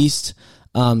at least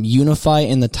unify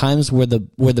in the times where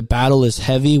the battle is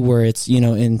heavy, where it's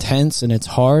intense and it's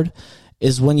hard,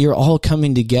 is when you're all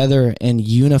coming together and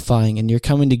unifying, and you're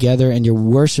coming together and you're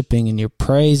worshiping and you're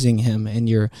praising him, and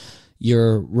you're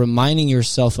reminding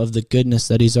yourself of the goodness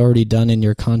that he's already done in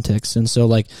your context. And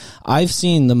so I've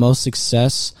seen the most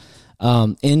success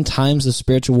in times of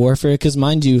spiritual warfare, because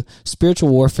mind you, spiritual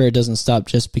warfare doesn't stop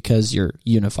just because you're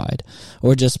unified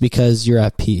or just because you're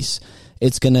at peace.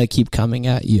 It's going to keep coming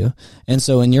at you. And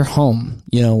so in your home,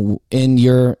 in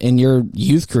your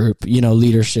youth group,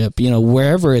 leadership,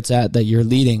 wherever it's at that you're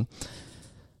leading,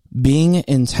 being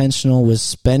intentional with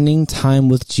spending time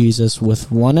with Jesus,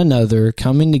 with one another,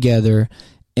 coming together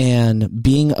and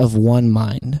being of one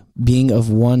mind, being of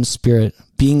one spirit,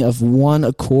 being of one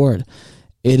accord.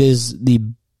 It is the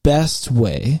best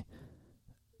way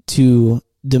to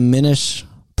diminish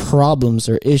problems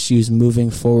or issues moving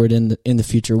forward in the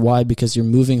future. Why? Because you're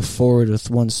moving forward with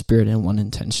one spirit and one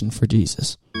intention for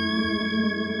Jesus.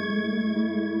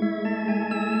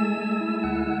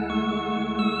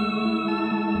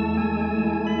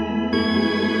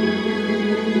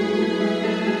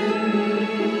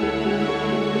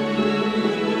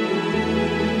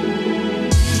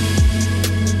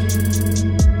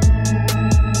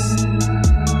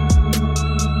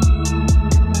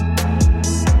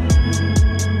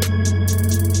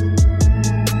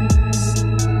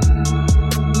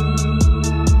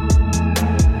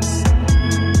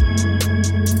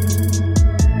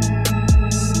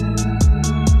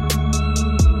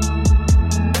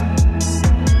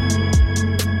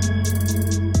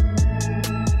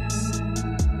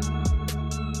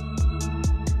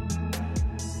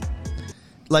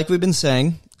 Like we've been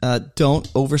saying, don't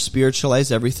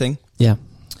over-spiritualize everything. Yeah.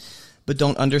 But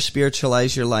don't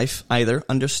under-spiritualize your life either.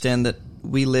 Understand that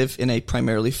we live in a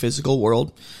primarily physical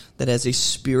world that has a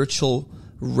spiritual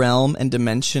realm and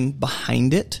dimension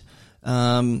behind it.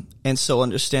 And so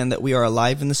understand that we are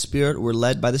alive in the Spirit. We're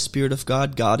led by the Spirit of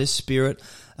God. God is Spirit.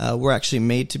 We're actually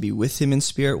made to be with him in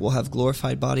spirit. We'll have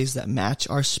glorified bodies that match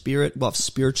our spirit. We'll have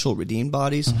spiritual redeemed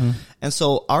bodies. Mm-hmm. And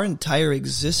so our entire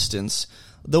existence,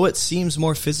 though it seems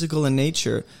more physical in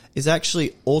nature, is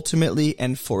actually ultimately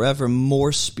and forever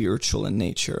more spiritual in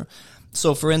nature.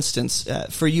 So, for instance,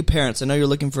 for you parents, I know you're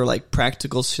looking for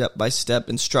practical step-by-step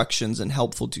instructions and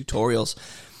helpful tutorials.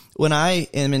 When I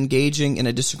am engaging in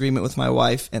a disagreement with my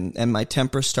wife and my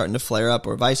temper's starting to flare up,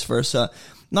 or vice versa,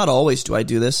 not always do I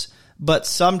do this, but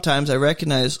sometimes I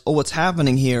recognize, what's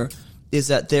happening here is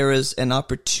that there is an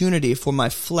opportunity for my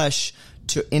flesh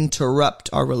to interrupt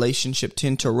our relationship, to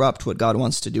interrupt what God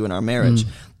wants to do in our marriage.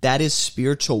 That is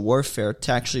spiritual warfare,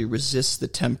 to actually resist the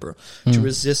temper, to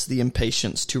resist the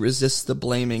impatience, to resist the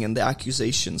blaming and the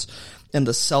accusations and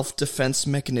the self-defense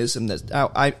mechanism that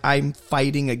I'm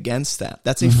fighting against that.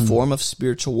 That's a form of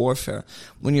spiritual warfare.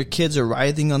 When your kids are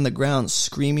writhing on the ground,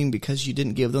 screaming because you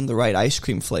didn't give them the right ice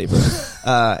cream flavor,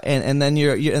 and then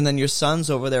your son's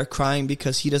over there crying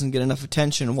because he doesn't get enough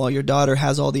attention, while your daughter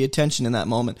has all the attention in that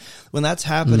moment. When that's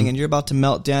happening and you're about to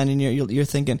melt down, and you're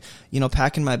thinking,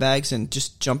 packing my bags and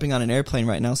just jumping on an airplane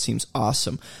right now seems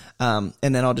awesome. And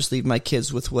then I'll just leave my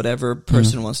kids with whatever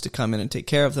person wants to come in and take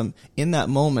care of them. In that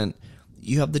moment,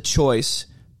 you have the choice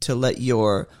to let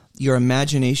your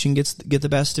imagination get the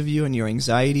best of you and your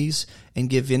anxieties and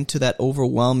give in to that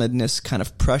overwhelmedness kind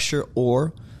of pressure,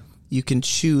 or you can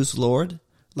choose, Lord,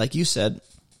 like you said,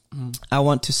 I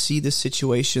want to see this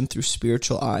situation through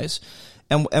spiritual eyes.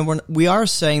 And we are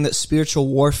saying that spiritual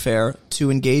warfare,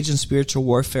 to engage in spiritual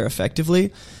warfare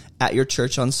effectively at your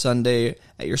church on Sunday,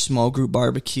 at your small group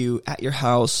barbecue, at your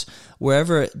house,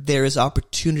 wherever there is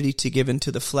opportunity to give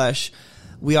into the flesh,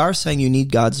 we are saying you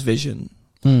need God's vision,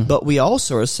 but we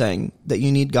also are saying that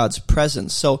you need God's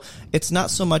presence. So it's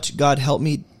not so much, God, help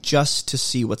me just to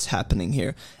see what's happening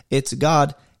here. It's,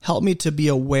 God, help me to be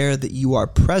aware that you are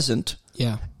present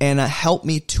Yeah. And help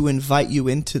me to invite you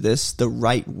into this the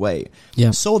right way.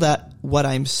 Yeah. So that what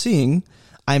I'm seeing,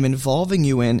 I'm involving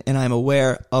you in, and I'm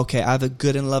aware, okay, I have a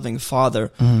good and loving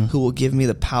Father who will give me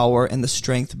the power and the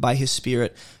strength by His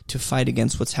Spirit to fight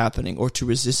against what's happening, or to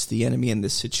resist the enemy in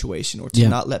this situation, or to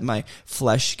not let my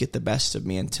flesh get the best of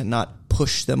me, and to not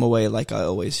push them away like I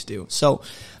always do. So,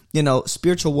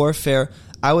 spiritual warfare,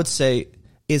 I would say,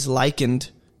 is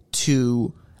likened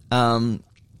to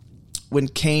when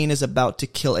Cain is about to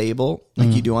kill Abel,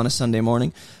 like you do on a Sunday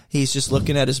morning. He's just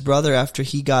looking at his brother after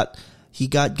he got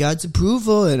God's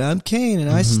approval, and I'm Cain, and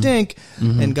I stink.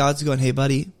 And God's going, hey,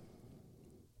 buddy,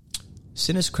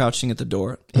 sin is crouching at the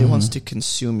door. It wants to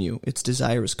consume you. Its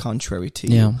desire is contrary to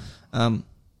you.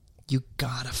 You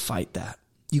gotta fight that.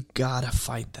 You gotta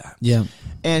fight that. Yeah.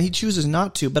 And he chooses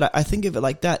not to, but I think of it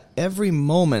like that. Every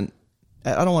moment,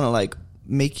 I don't want to like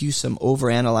make you some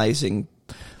overanalyzing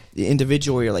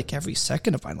individual where you're like, every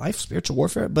second of my life, spiritual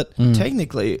warfare. But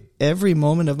technically, every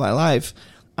moment of my life,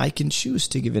 I can choose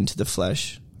to give into the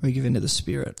flesh or give into the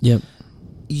spirit. Yep.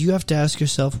 You have to ask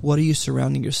yourself, what are you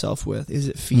surrounding yourself with? Is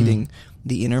it feeding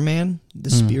the inner man, the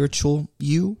spiritual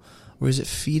you, or is it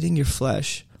feeding your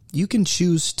flesh? You can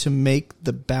choose to make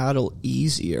the battle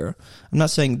easier. I'm not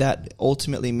saying that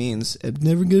ultimately means it's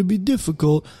never going to be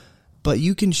difficult, but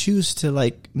you can choose to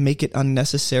like make it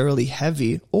unnecessarily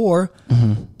heavy, or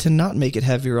to not make it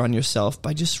heavier on yourself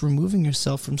by just removing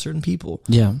yourself from certain people,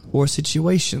 or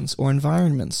situations, or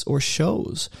environments, or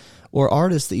shows, or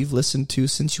artists that you've listened to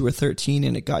since you were 13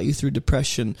 and it got you through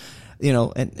depression,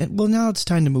 and well, now it's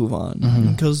time to move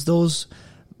on, because those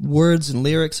words and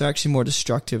lyrics are actually more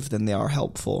destructive than they are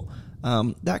helpful.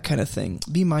 That kind of thing.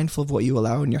 Be mindful of what you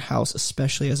allow in your house,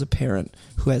 especially as a parent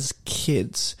who has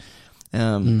kids.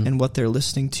 And what they're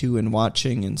listening to and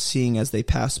watching and seeing as they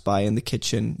pass by in the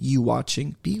kitchen, you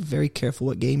watching. Be very careful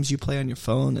what games you play on your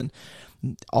phone and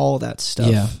all that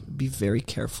stuff. Yeah. Be very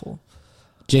careful.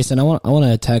 Jason, I want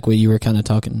to attack what you were kind of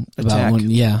talking about.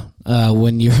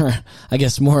 When you're, I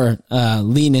guess, more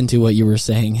lean into what you were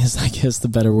saying is, I guess, the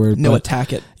better word. No,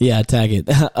 attack it. Yeah, attack it.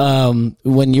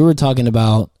 When you were talking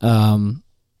about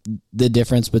the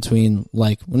difference between,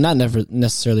 like, well, not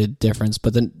necessarily a difference,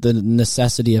 but the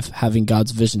necessity of having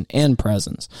God's vision and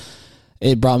presence,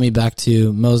 it brought me back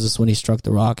to Moses when he struck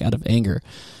the rock out of anger.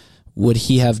 Would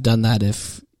he have done that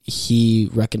if he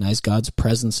recognized God's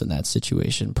presence in that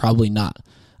situation? Probably not.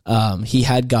 He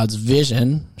had God's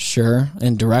vision, sure,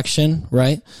 and direction,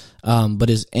 right? But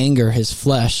his anger, his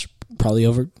flesh, probably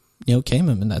came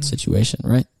him in that situation,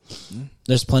 right?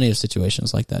 There's plenty of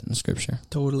situations like that in Scripture.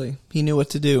 Totally. He knew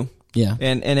what to do. Yeah.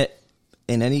 And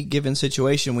in any given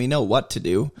situation, we know what to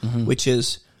do, which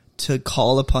is to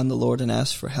call upon the Lord and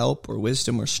ask for help or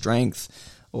wisdom or strength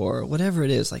or whatever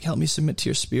it is. Like, help me submit to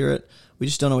your spirit. We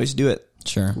just don't always do it.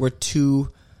 Sure.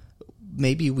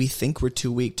 Maybe we think we're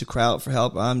too weak to cry out for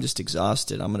help. I'm just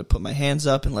exhausted. I'm going to put my hands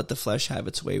up and let the flesh have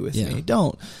its way with me.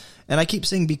 Don't. And I keep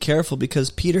saying be careful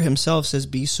because Peter himself says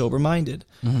be sober-minded.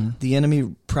 The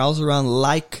enemy prowls around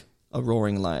like a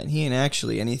roaring lion. He ain't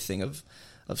actually anything of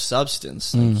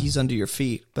substance. Like, he's under your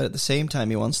feet. But at the same time,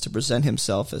 he wants to present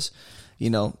himself as,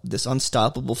 this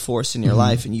unstoppable force in your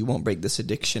life, and you won't break this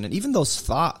addiction. And even those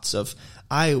thoughts of,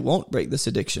 I won't break this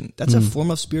addiction, that's a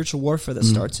form of spiritual warfare that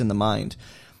starts in the mind.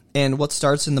 And what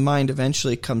starts in the mind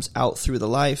eventually comes out through the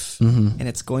life, and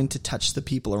it's going to touch the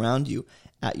people around you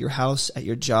at your house, at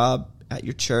your job, at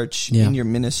your church, in your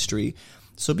ministry.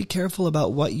 So be careful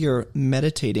about what you're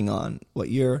meditating on, what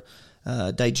you're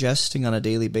digesting on a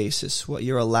daily basis, what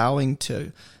you're allowing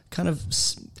to kind of,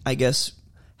 I guess,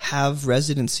 have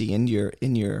residency in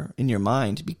your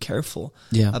mind. Be careful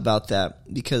about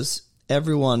that, because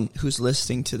everyone who's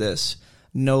listening to this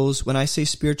knows when I say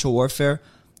spiritual warfare,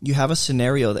 you have a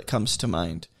scenario that comes to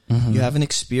mind. You have an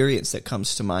experience that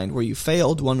comes to mind where you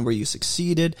failed, one where you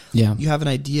succeeded. You have an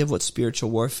idea of what spiritual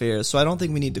warfare is. So I don't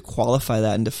think we need to qualify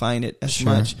that and define it as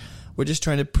much. We're just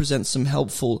trying to present some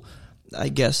helpful, I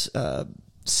guess,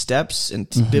 steps and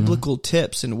biblical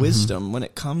tips and wisdom when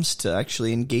it comes to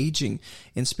actually engaging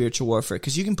in spiritual warfare.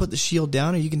 Because you can put the shield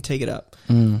down or you can take it up.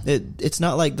 It's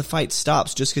not like the fight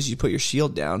stops just because you put your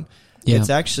shield down. It's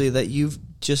actually that you've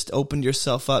just opened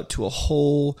yourself up to a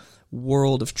whole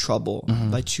world of trouble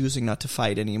by choosing not to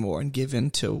fight anymore and give in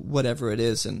to whatever it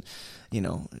is and,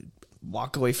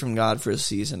 walk away from God for a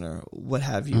season or what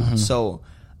have you. So,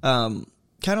 kind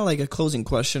of like a closing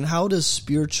question, how does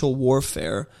spiritual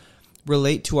warfare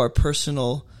relate to our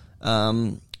personal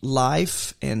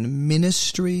life and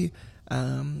ministry,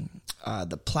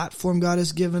 the platform God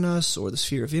has given us, or the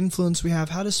sphere of influence we have?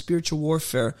 How does spiritual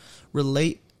warfare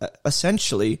relate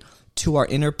essentially to our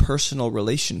interpersonal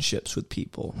relationships with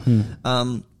people.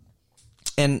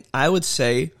 And I would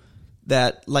say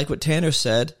that, like what Tanner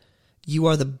said, you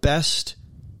are the best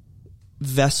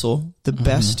vessel, the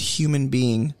best human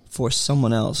being for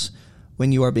someone else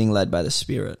when you are being led by the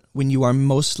Spirit. When you are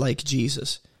most like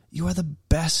Jesus, you are the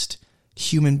best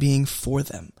human being for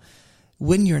them.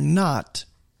 When you're not,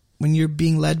 when you're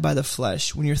being led by the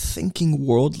flesh, when you're thinking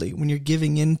worldly, when you're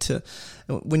giving into,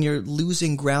 when you're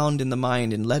losing ground in the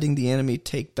mind and letting the enemy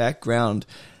take back ground,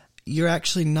 you're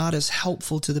actually not as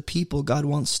helpful to the people God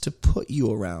wants to put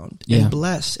you around and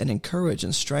bless and encourage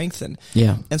and strengthen.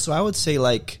 Yeah. And so I would say,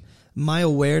 like, my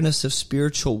awareness of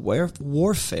spiritual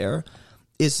warfare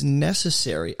is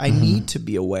necessary. I need to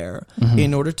be aware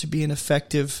in order to be an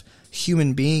effective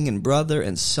human being and brother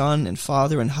and son and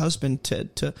father and husband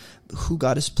to who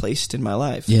God has placed in my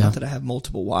life. Yeah. Not that I have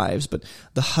multiple wives, but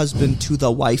the husband to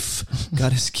the wife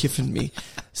God has given me.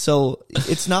 So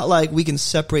it's not like we can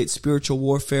separate spiritual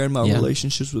warfare and my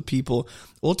relationships with people.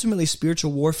 Ultimately,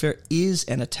 spiritual warfare is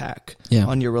an attack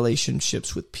on your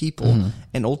relationships with people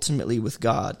and ultimately with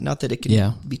God. Not that it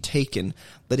can be taken,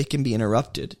 but it can be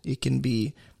interrupted. It can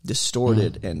be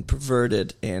distorted and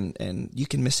perverted, and you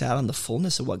can miss out on the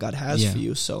fullness of what God has for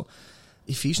you. So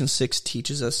Ephesians 6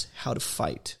 teaches us how to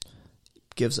fight,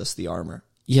 gives us the armor.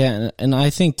 Yeah, and I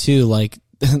think too, like,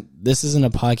 this isn't a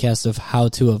podcast of how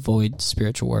to avoid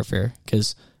spiritual warfare,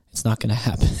 because it's not going to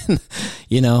happen.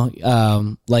 You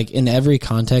know, like, in every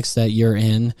context that you're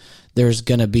in, there's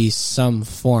going to be some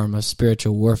form of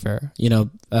spiritual warfare. You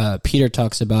know, Peter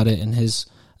talks about it in his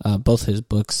both his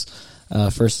books,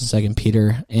 1st and 2nd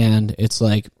Peter, and it's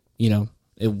like, you know,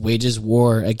 it wages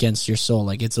war against your soul.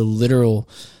 Like, it's a literal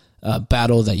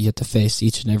battle that you have to face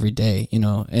each and every day, you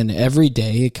know, and every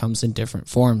day it comes in different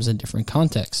forms and different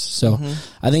contexts. So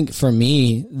I think for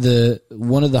me,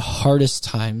 one of the hardest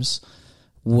times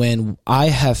when I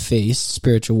have faced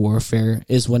spiritual warfare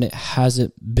is when it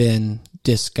hasn't been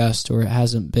discussed, or it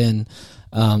hasn't been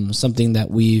something that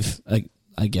we've,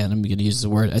 again, I'm going to use the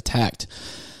word attacked.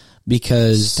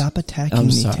 Because stop attacking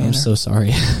me, Tanner. I'm so sorry.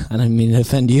 I didn't mean to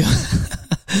offend you.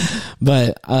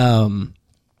 But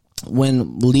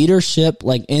when leadership,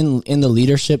 like in the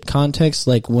leadership context,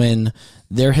 like when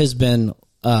there has been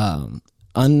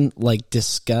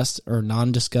discussed or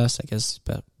non-discussed, I guess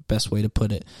the best way to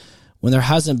put it, when there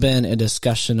hasn't been a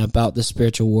discussion about the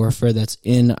spiritual warfare that's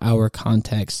in our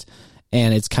context,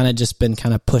 and it's kind of just been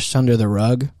kind of pushed under the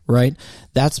rug, right?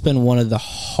 That's been one of the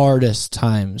hardest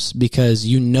times, because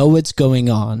you know what's going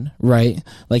on, right?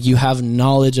 Like, you have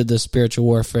knowledge of the spiritual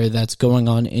warfare that's going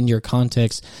on in your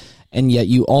context, and yet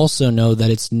you also know that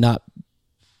it's not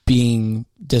being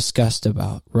discussed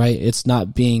about, right? It's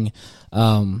not being,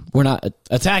 we're not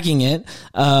attacking it,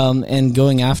 and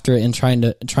going after it and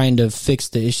trying to fix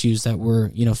the issues that we're,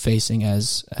 you know, facing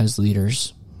as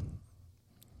leaders.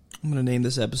 I'm going to name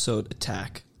this episode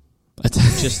Attack.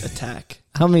 Just attack.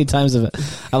 How many times have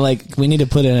I'm like, we need to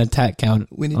put an attack count.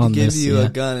 We need to give you a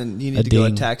gun, and you need to go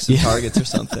attack some targets or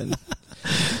something.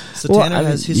 So Tanner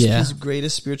has his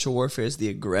greatest spiritual warfare is the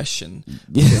aggression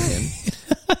to him.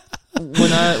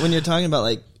 When you're talking about,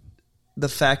 like, the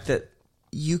fact that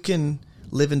you can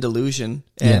live in delusion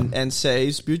and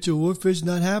say spiritual warfare is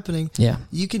not happening. Yeah,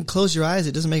 you can close your eyes;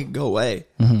 it doesn't make it go away.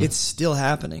 It's still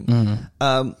happening.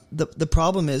 The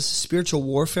problem is spiritual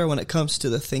warfare when it comes to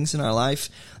the things in our life.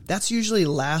 That's usually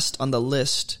last on the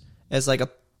list as, like, a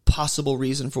possible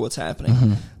reason for what's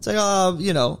happening. It's like,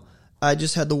 you know, I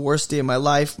just had the worst day of my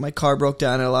life. My car broke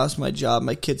down and I lost my job.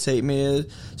 My kids hate me.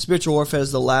 Spiritual warfare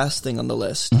is the last thing on the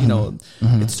list. You know,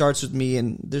 it starts with me,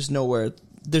 and there's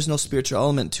no spiritual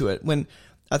element to it. When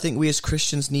I think we as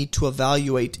Christians need to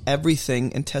evaluate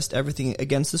everything and test everything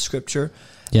against the Scripture.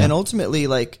 And ultimately,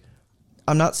 like,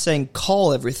 I'm not saying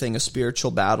call everything a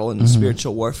spiritual battle and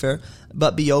spiritual warfare,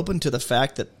 but be open to the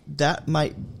fact that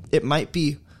it might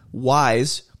be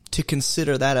wise to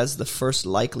consider that as the first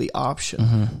likely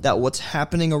option. That what's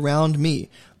happening around me,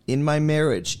 in my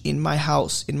marriage, in my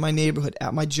house, in my neighborhood,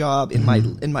 at my job, in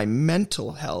my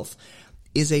mental health,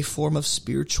 is a form of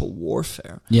spiritual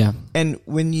warfare. Yeah. And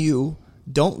when you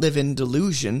don't live in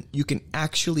delusion, you can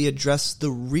actually address the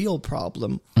real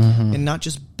problem and not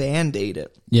just Band-Aid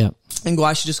it. Yeah. And go,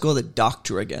 I should just go to the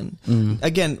doctor again.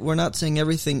 Again, we're not saying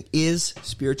everything is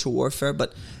spiritual warfare,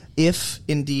 but if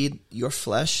indeed your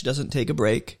flesh doesn't take a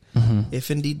break,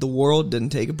 if indeed the world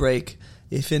didn't take a break,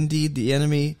 if indeed the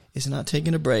enemy is not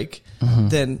taking a break,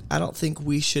 then I don't think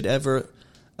we should ever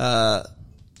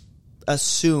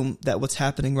assume that what's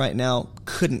happening right now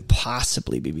couldn't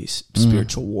possibly be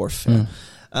spiritual warfare.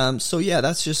 So yeah,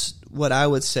 that's just what I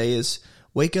would say is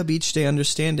wake up each day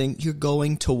understanding you're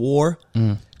going to war.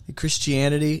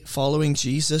 Christianity, following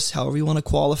Jesus, however you want to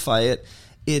qualify it,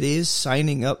 it is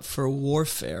signing up for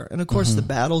warfare. And of course, the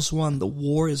battle's won. The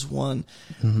war is won.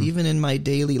 Even in my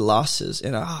daily losses.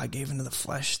 And I gave into the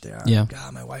flesh there. Yeah.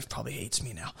 God, my wife probably hates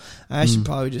me now. I should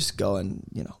probably just go and,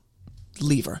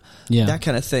 leave her. Yeah. That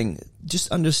kind of thing.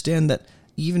 Just understand that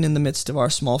even in the midst of our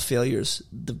small failures,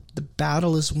 the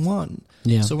battle is won.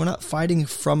 Yeah. So we're not fighting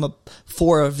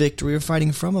for a victory. We're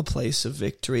fighting from a place of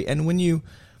victory. And when you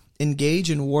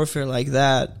engage in warfare like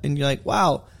that, and you're like,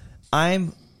 wow,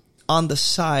 I'm on the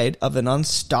side of an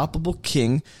unstoppable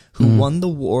king who won the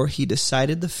war. He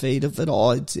decided the fate of it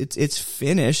all. It's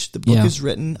finished. The book is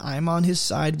written. I'm on his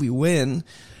side. We win.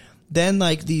 Then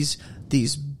like these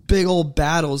big old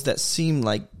battles that seem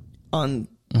like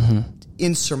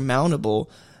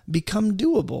insurmountable become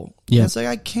doable. Yeah. It's like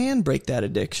I can break that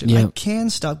addiction. Yeah. I can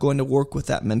stop going to work with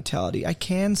that mentality. I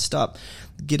can stop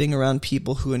getting around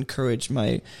people who encourage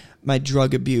my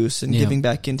drug abuse and giving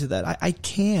back into that. I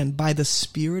can, by the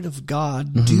Spirit of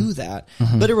God, do that.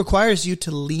 But it requires you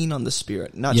to lean on the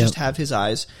Spirit, not just have his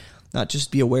eyes, not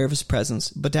just be aware of his presence,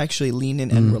 but to actually lean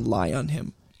in and rely on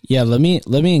him. Yeah, let me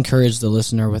encourage the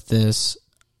listener with this.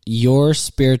 Your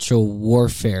spiritual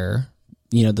warfare,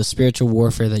 the spiritual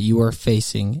warfare that you are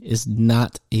facing is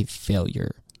not a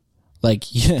failure. Like,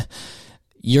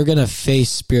 you're going to face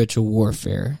spiritual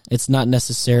warfare. It's not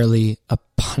necessarily a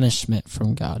punishment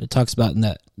from God. It talks about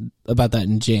that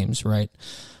in James, right?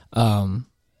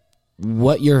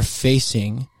 What you're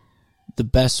facing, the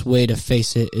best way to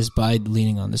face it is by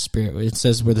leaning on the Spirit. It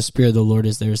says where the Spirit of the Lord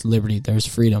is, there's liberty, there's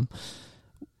freedom.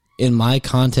 In my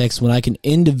context, when I can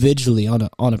individually on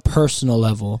a personal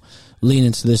level lean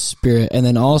into the Spirit, and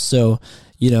then also,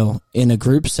 in a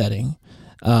group setting,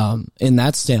 in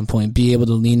that standpoint, be able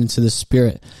to lean into the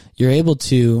Spirit, you're able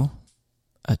to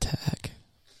attack.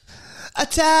 I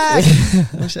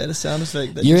wish I had a sound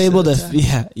effect. You're able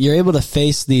to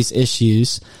face these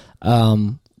issues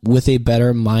with a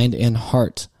better mind and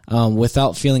heart,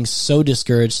 without feeling so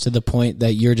discouraged to the point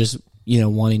that you're just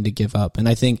wanting to give up. And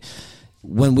I think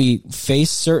when we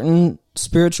face certain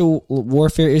spiritual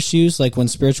warfare issues, like when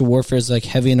spiritual warfare is like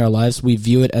heavy in our lives, we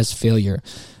view it as failure.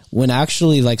 When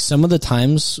actually, like some of the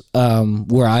times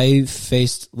where I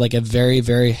faced like a very,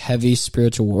 very heavy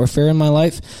spiritual warfare in my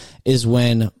life is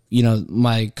when,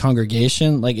 my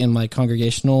congregation, like in my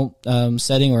congregational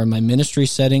setting or in my ministry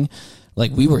setting,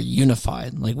 like we were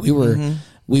unified. Like we were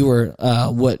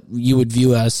what you would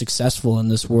view as successful in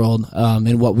this world,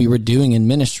 and what we were doing in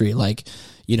ministry. Like,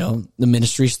 the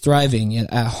ministry's thriving.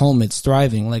 At home, it's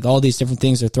thriving. Like all these different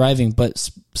things are thriving, but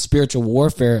spiritual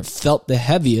warfare felt the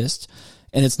heaviest.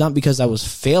 And it's not because I was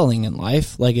failing in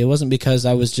life. Like it wasn't because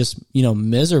I was just,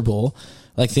 miserable.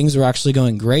 Like things were actually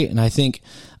going great. And I think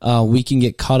we can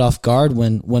get caught off guard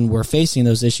when we're facing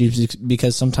those issues,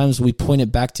 because sometimes we point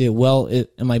it back to,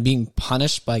 am I being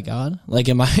punished by God? Like,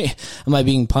 am I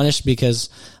being punished because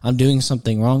I'm doing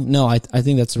something wrong? No, I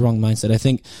think that's the wrong mindset. I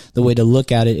think the way to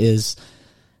look at it is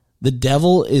the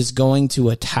devil is going to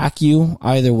attack you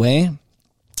either way.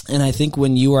 And I think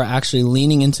when you are actually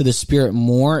leaning into the Spirit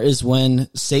more is when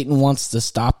Satan wants to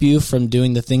stop you from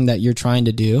doing the thing that you're trying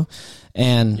to do.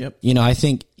 And, I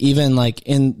think even like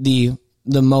in the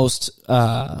most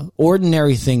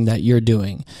ordinary thing that you're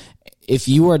doing, if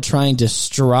you are trying to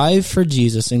strive for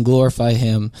Jesus and glorify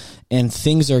him and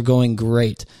things are going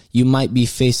great, you might be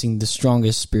facing the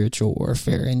strongest spiritual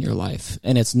warfare in your life.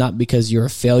 And it's not because you're a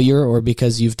failure or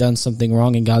because you've done something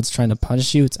wrong and God's trying to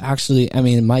punish you. It's actually,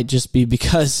 it might just be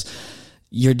because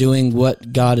you're doing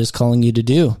what God is calling you to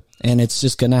do. And it's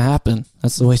just going to happen.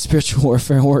 That's the way spiritual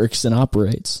warfare works and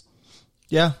operates.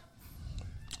 Yeah.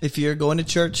 If you're going to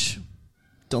church,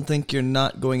 don't think you're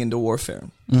not going into warfare.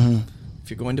 Mm-hmm. If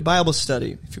you're going to Bible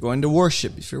study, if you're going to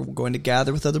worship, if you're going to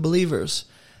gather with other believers,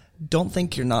 don't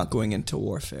think you're not going into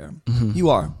warfare. Mm-hmm. You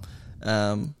are.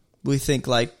 We think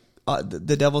like,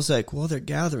 the devil's like, well, they're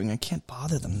gathering. I can't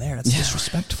bother them there. It's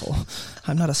disrespectful.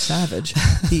 I'm not a savage.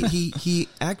 He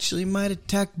actually might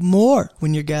attack more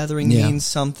when your gathering means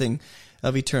something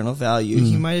of eternal value. Mm-hmm.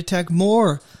 He might attack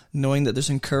more knowing that there's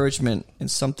encouragement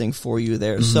and something for you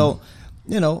there. Mm-hmm.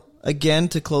 So, again,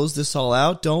 to close this all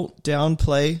out, don't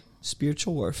downplay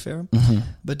spiritual warfare,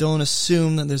 but don't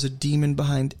assume that there's a demon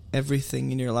behind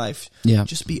everything in your life. Yeah.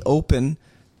 Just be open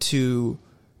to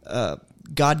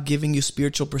God giving you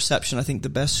spiritual perception. I think the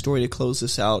best story to close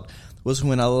this out was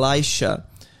when Elisha,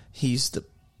 he's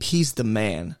the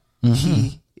man. Mm-hmm.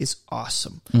 He is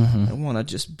awesome. I want to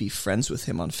just be friends with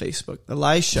him on Facebook.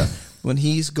 Elisha, when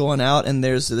he's going out and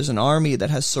there's an army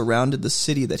that has surrounded the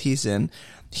city that he's in,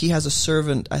 he has a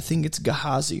servant, I think it's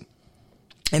Gehazi,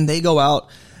 and they go out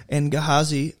And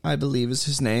Gehazi, I believe is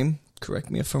his name. Correct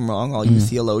me if I'm wrong, all you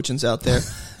theologians out there.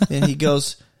 And he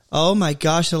goes, oh my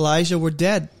gosh, Elijah, we're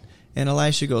dead. And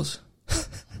Elisha goes,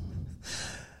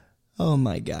 oh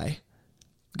my guy,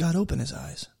 God open his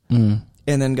eyes. And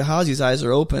then Gehazi's eyes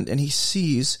are opened, and he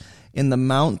sees in the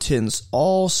mountains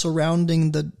all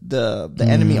surrounding the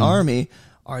enemy army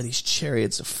are these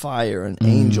chariots of fire and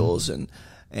angels.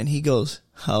 And he goes,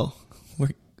 oh,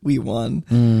 we won.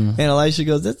 And Elisha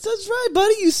goes, that's right,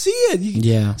 buddy. You see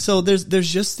it. So there's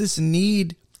just this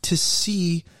need to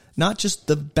see not just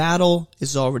the battle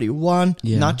is already won,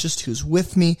 not just who's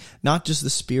with me, not just the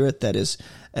Spirit that is,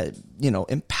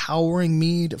 empowering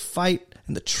me to fight,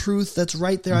 and the truth that's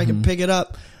right there. I can pick it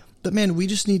up. But man, we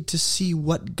just need to see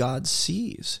what God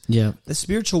sees. The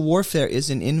spiritual warfare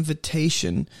is an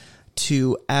invitation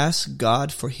to ask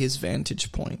God for his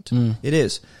vantage point. It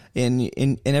is.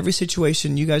 In every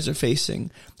situation you guys are facing,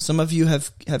 some of you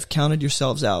have counted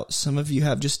yourselves out. Some of you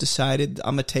have just decided,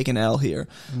 I'm going to take an L here.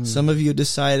 Some of you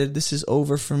decided, this is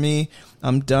over for me.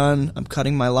 I'm done. I'm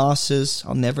cutting my losses.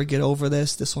 I'll never get over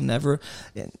this. This will never...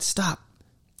 Stop.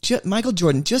 Michael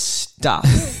Jordan, just stop.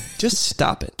 Just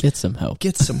stop it. Get some help.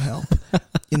 Get some help.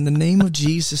 In the name of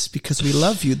Jesus, because we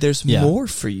love you, there's more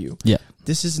for you.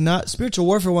 This is not... Spiritual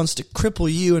warfare wants to cripple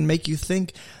you and make you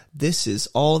think this is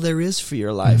all there is for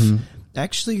your life.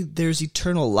 Actually, there's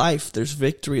eternal life. There's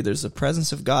victory. There's the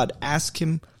presence of God. Ask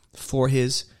him for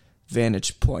his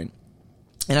vantage point.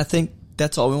 And I think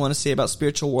that's all we want to say about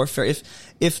spiritual warfare.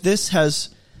 If this has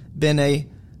been a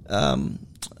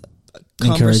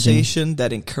conversation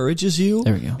that encourages you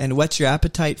and whets your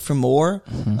appetite for more,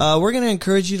 we're going to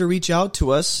encourage you to reach out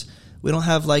to us. We don't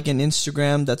have like an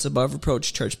Instagram that's Above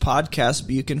Reproach Church Podcast,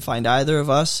 but you can find either of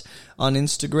us on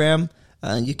Instagram.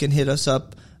 You can hit us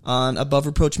up on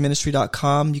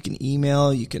abovereproachministry.com. You can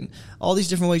email, all these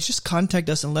different ways. Just contact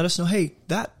us and let us know, hey,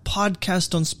 that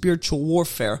podcast on spiritual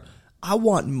warfare, I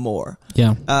want more.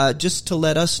 Just to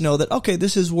let us know that, okay,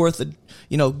 this is worth,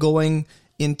 going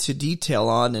into detail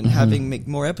on and make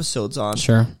more episodes on.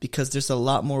 Because there's a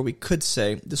lot more we could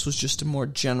say. This was just a more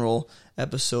general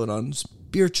episode on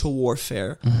spiritual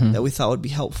warfare that we thought would be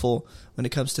helpful when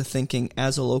it comes to thinking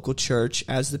as a local church,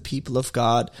 as the people of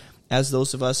God, as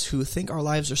those of us who think our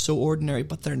lives are so ordinary,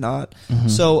 but they're not.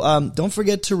 So don't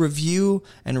forget to review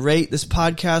and rate this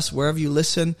podcast wherever you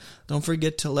listen. Don't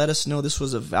forget to let us know this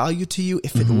was of value to you.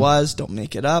 If it was, don't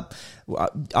make it up.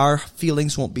 Our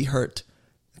feelings won't be hurt.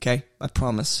 Okay? I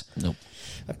promise. Nope.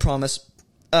 I promise.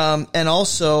 And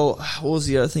also, what was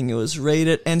the other thing? It was rate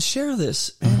it and share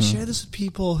this. And share this with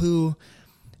people who,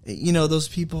 those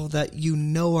people that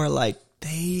are like,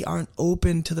 they aren't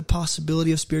open to the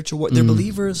possibility of spiritual war. They're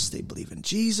believers. They believe in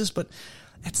Jesus, but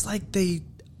it's like they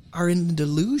are in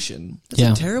delusion. It's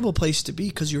a terrible place to be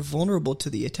because you're vulnerable to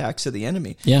the attacks of the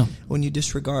enemy when you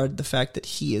disregard the fact that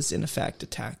he is, in effect,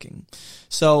 attacking.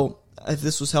 So if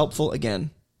this was helpful,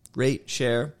 again, rate,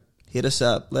 share, hit us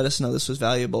up. Let us know this was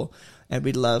valuable, and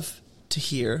we'd love to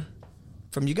hear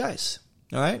from you guys.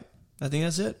 All right? I think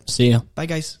that's it. See ya. Bye,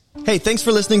 guys. Hey, thanks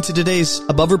for listening to today's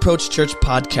Above Reproach Church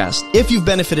podcast. If you've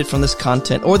benefited from this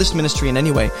content or this ministry in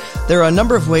any way, there are a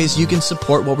number of ways you can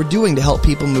support what we're doing to help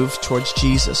people move towards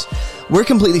Jesus. We're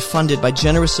completely funded by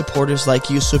generous supporters like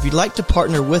you, so if you'd like to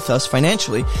partner with us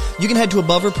financially, you can head to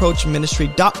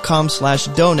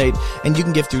abovereproachministry.com/donate, and you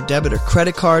can give through debit or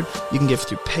credit card. You can give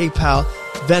through PayPal,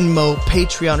 Venmo,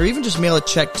 Patreon, or even just mail a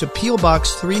check to P.O.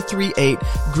 Box 338,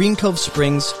 Green Cove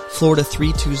Springs, Florida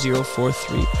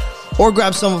 32043. Or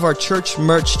grab some of our church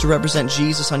merch to represent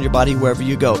Jesus on your body wherever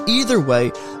you go. Either way,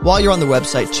 while you're on the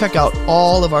website, check out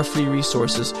all of our free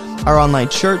resources, our online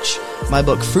church, my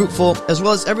book Fruitful, as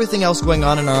well as everything else going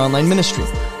on in our online ministry.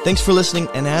 Thanks for listening,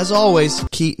 and as always,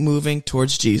 keep moving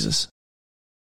towards Jesus.